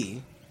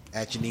V,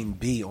 at Janine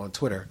B on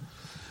Twitter,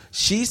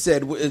 she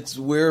said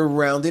we're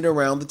rounding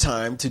around the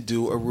time to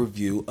do a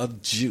review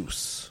of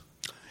Juice.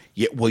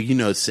 Yeah, well, you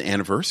know, it's the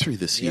anniversary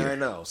this year. Yeah, I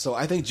know. So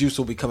I think Juice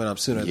will be coming up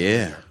sooner than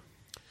later.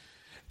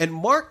 And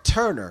Mark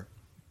Turner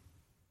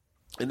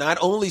not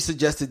only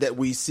suggested that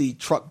we see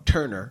Truck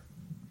Turner,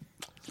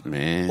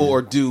 man,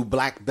 or do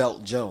Black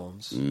Belt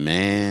Jones,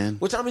 man.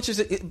 Which I'm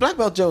interested. Black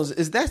Belt Jones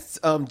that's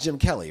Jim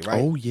Kelly,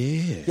 right? Oh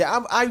yeah,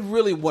 yeah. I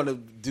really want to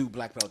do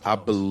Black Belt Jones. I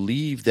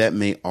believe that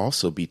may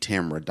also be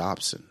Tamara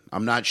Dobson.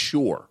 I'm not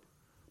sure,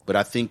 but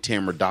I think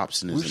Tamara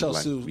Dobson is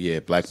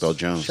Black Belt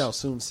Jones. Shall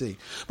soon see.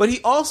 But he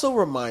also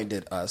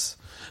reminded us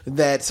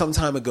that some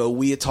time ago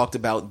we had talked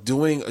about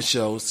doing a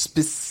show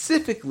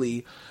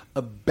specifically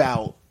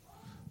about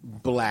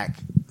black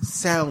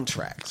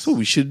soundtracks. So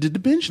we should have did the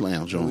binge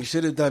lounge on. We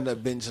should have done a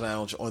binge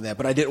lounge on that,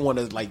 but I didn't want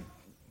to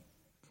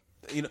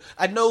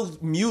I know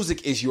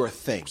music is your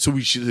thing. So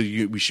we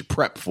should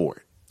prep for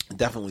it.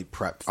 Definitely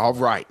prep All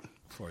right.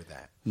 for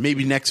that.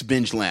 Maybe next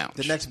binge lounge.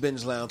 The next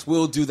binge lounge,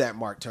 we'll do that,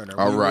 Mark Turner.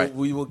 All right.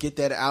 We will get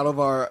that out of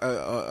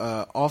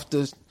our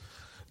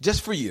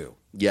just for you.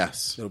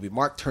 Yes. It'll be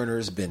Mark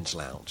Turner's binge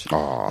lounge as we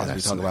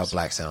that's talk nice. about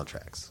black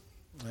soundtracks.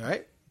 All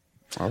right.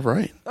 All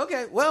right.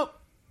 Okay. Well,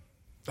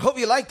 hope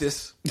you like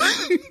this.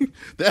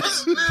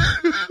 That's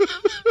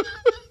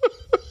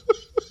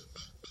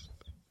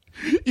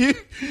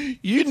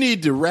you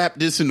need to wrap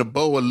this in a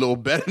bow a little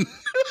better.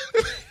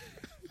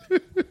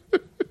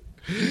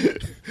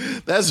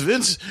 That's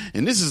Vince,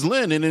 and this is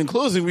Lynn. And in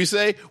closing, we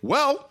say,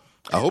 well,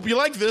 I hope you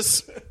like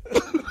this.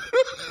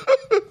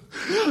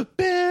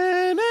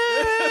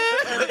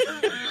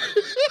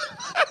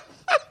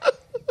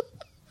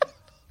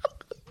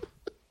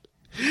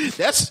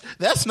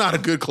 That's not a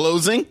good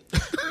closing.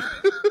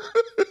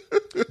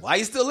 Why are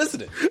you still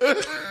listening?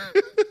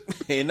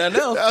 Ain't nothing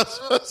else. I was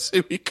supposed to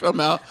say we come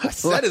out. I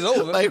said it's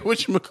over. Like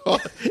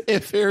whatchamacallit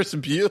and Ferris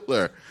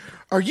Bueller.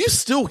 Are you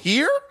still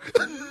here?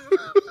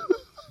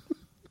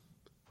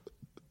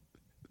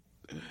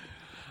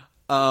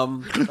 I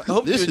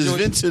hope This you is enjoyed-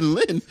 Vincent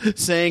Lynn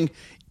saying,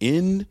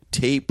 "In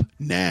tape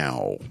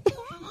now."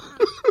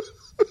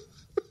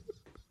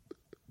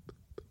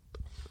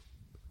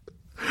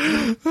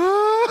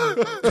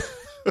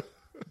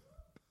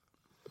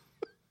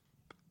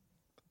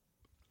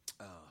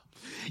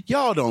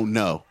 Y'all don't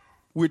know.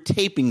 We're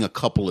taping a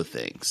couple of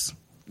things.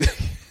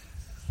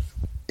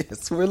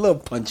 Yes, we're a little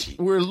punchy.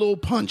 We're a little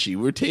punchy.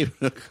 We're taping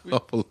a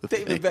couple of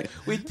things.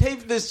 We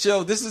taped this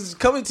show. This is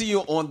coming to you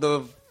on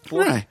the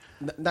 4th, Right.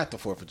 not the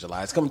 4th of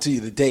July. It's coming to you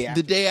the day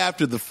after. The day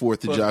after the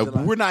 4th of 4th July. of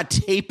July. We're not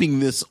taping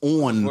this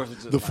on 4th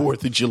of the July.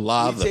 4th of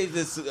July. We taped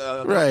this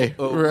Right,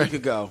 a right. week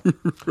ago,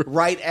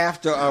 right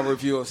after our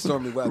review of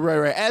Stormy Weather.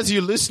 Right. As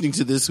you're listening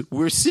to this,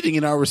 we're sitting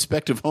in our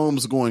respective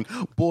homes going,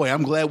 boy,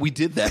 I'm glad we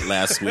did that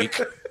last week.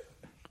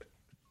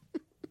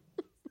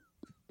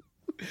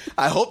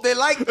 I hope they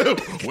liked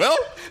it. Well,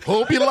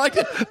 hope you liked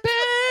it.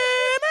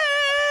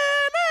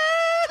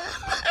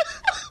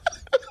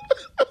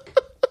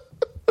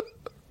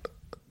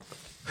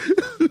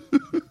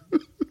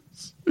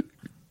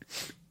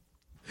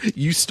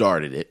 You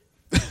started it.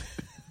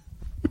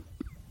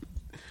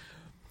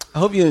 I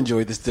hope you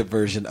enjoyed this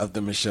version of the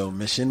Micheaux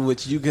Mission,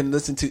 which you can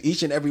listen to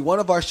each and every one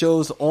of our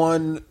shows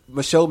on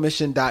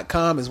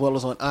MicheauxMission.com, as well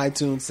as on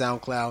iTunes,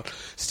 SoundCloud,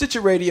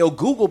 Stitcher Radio,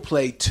 Google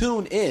Play,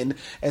 TuneIn,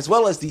 as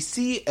well as the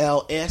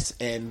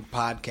CLSN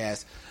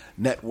Podcast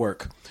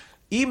Network.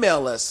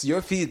 Email us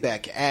your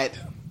feedback at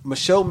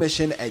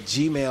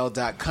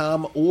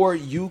MicheauxMission@gmail.com, or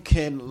you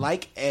can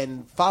like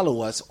and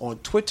follow us on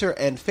Twitter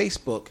and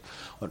Facebook.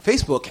 On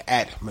Facebook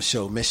at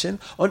Micheaux Mission,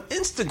 on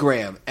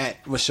Instagram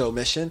at Micheaux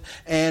Mission,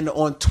 and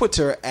on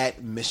Twitter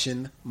at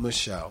Mission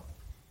Micheaux.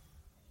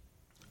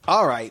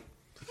 All right.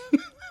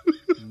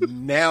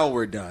 Now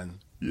we're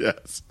done.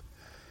 Yes.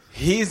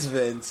 He's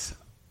Vince.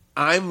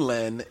 I'm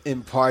Len.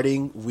 In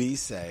parting, we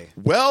say,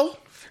 Well,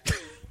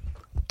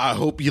 I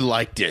hope you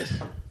liked it.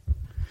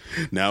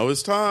 Now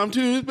it's time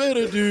to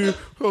better do.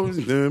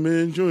 Hosting them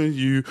and join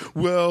you.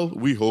 Well,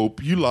 we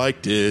hope you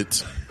liked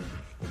it.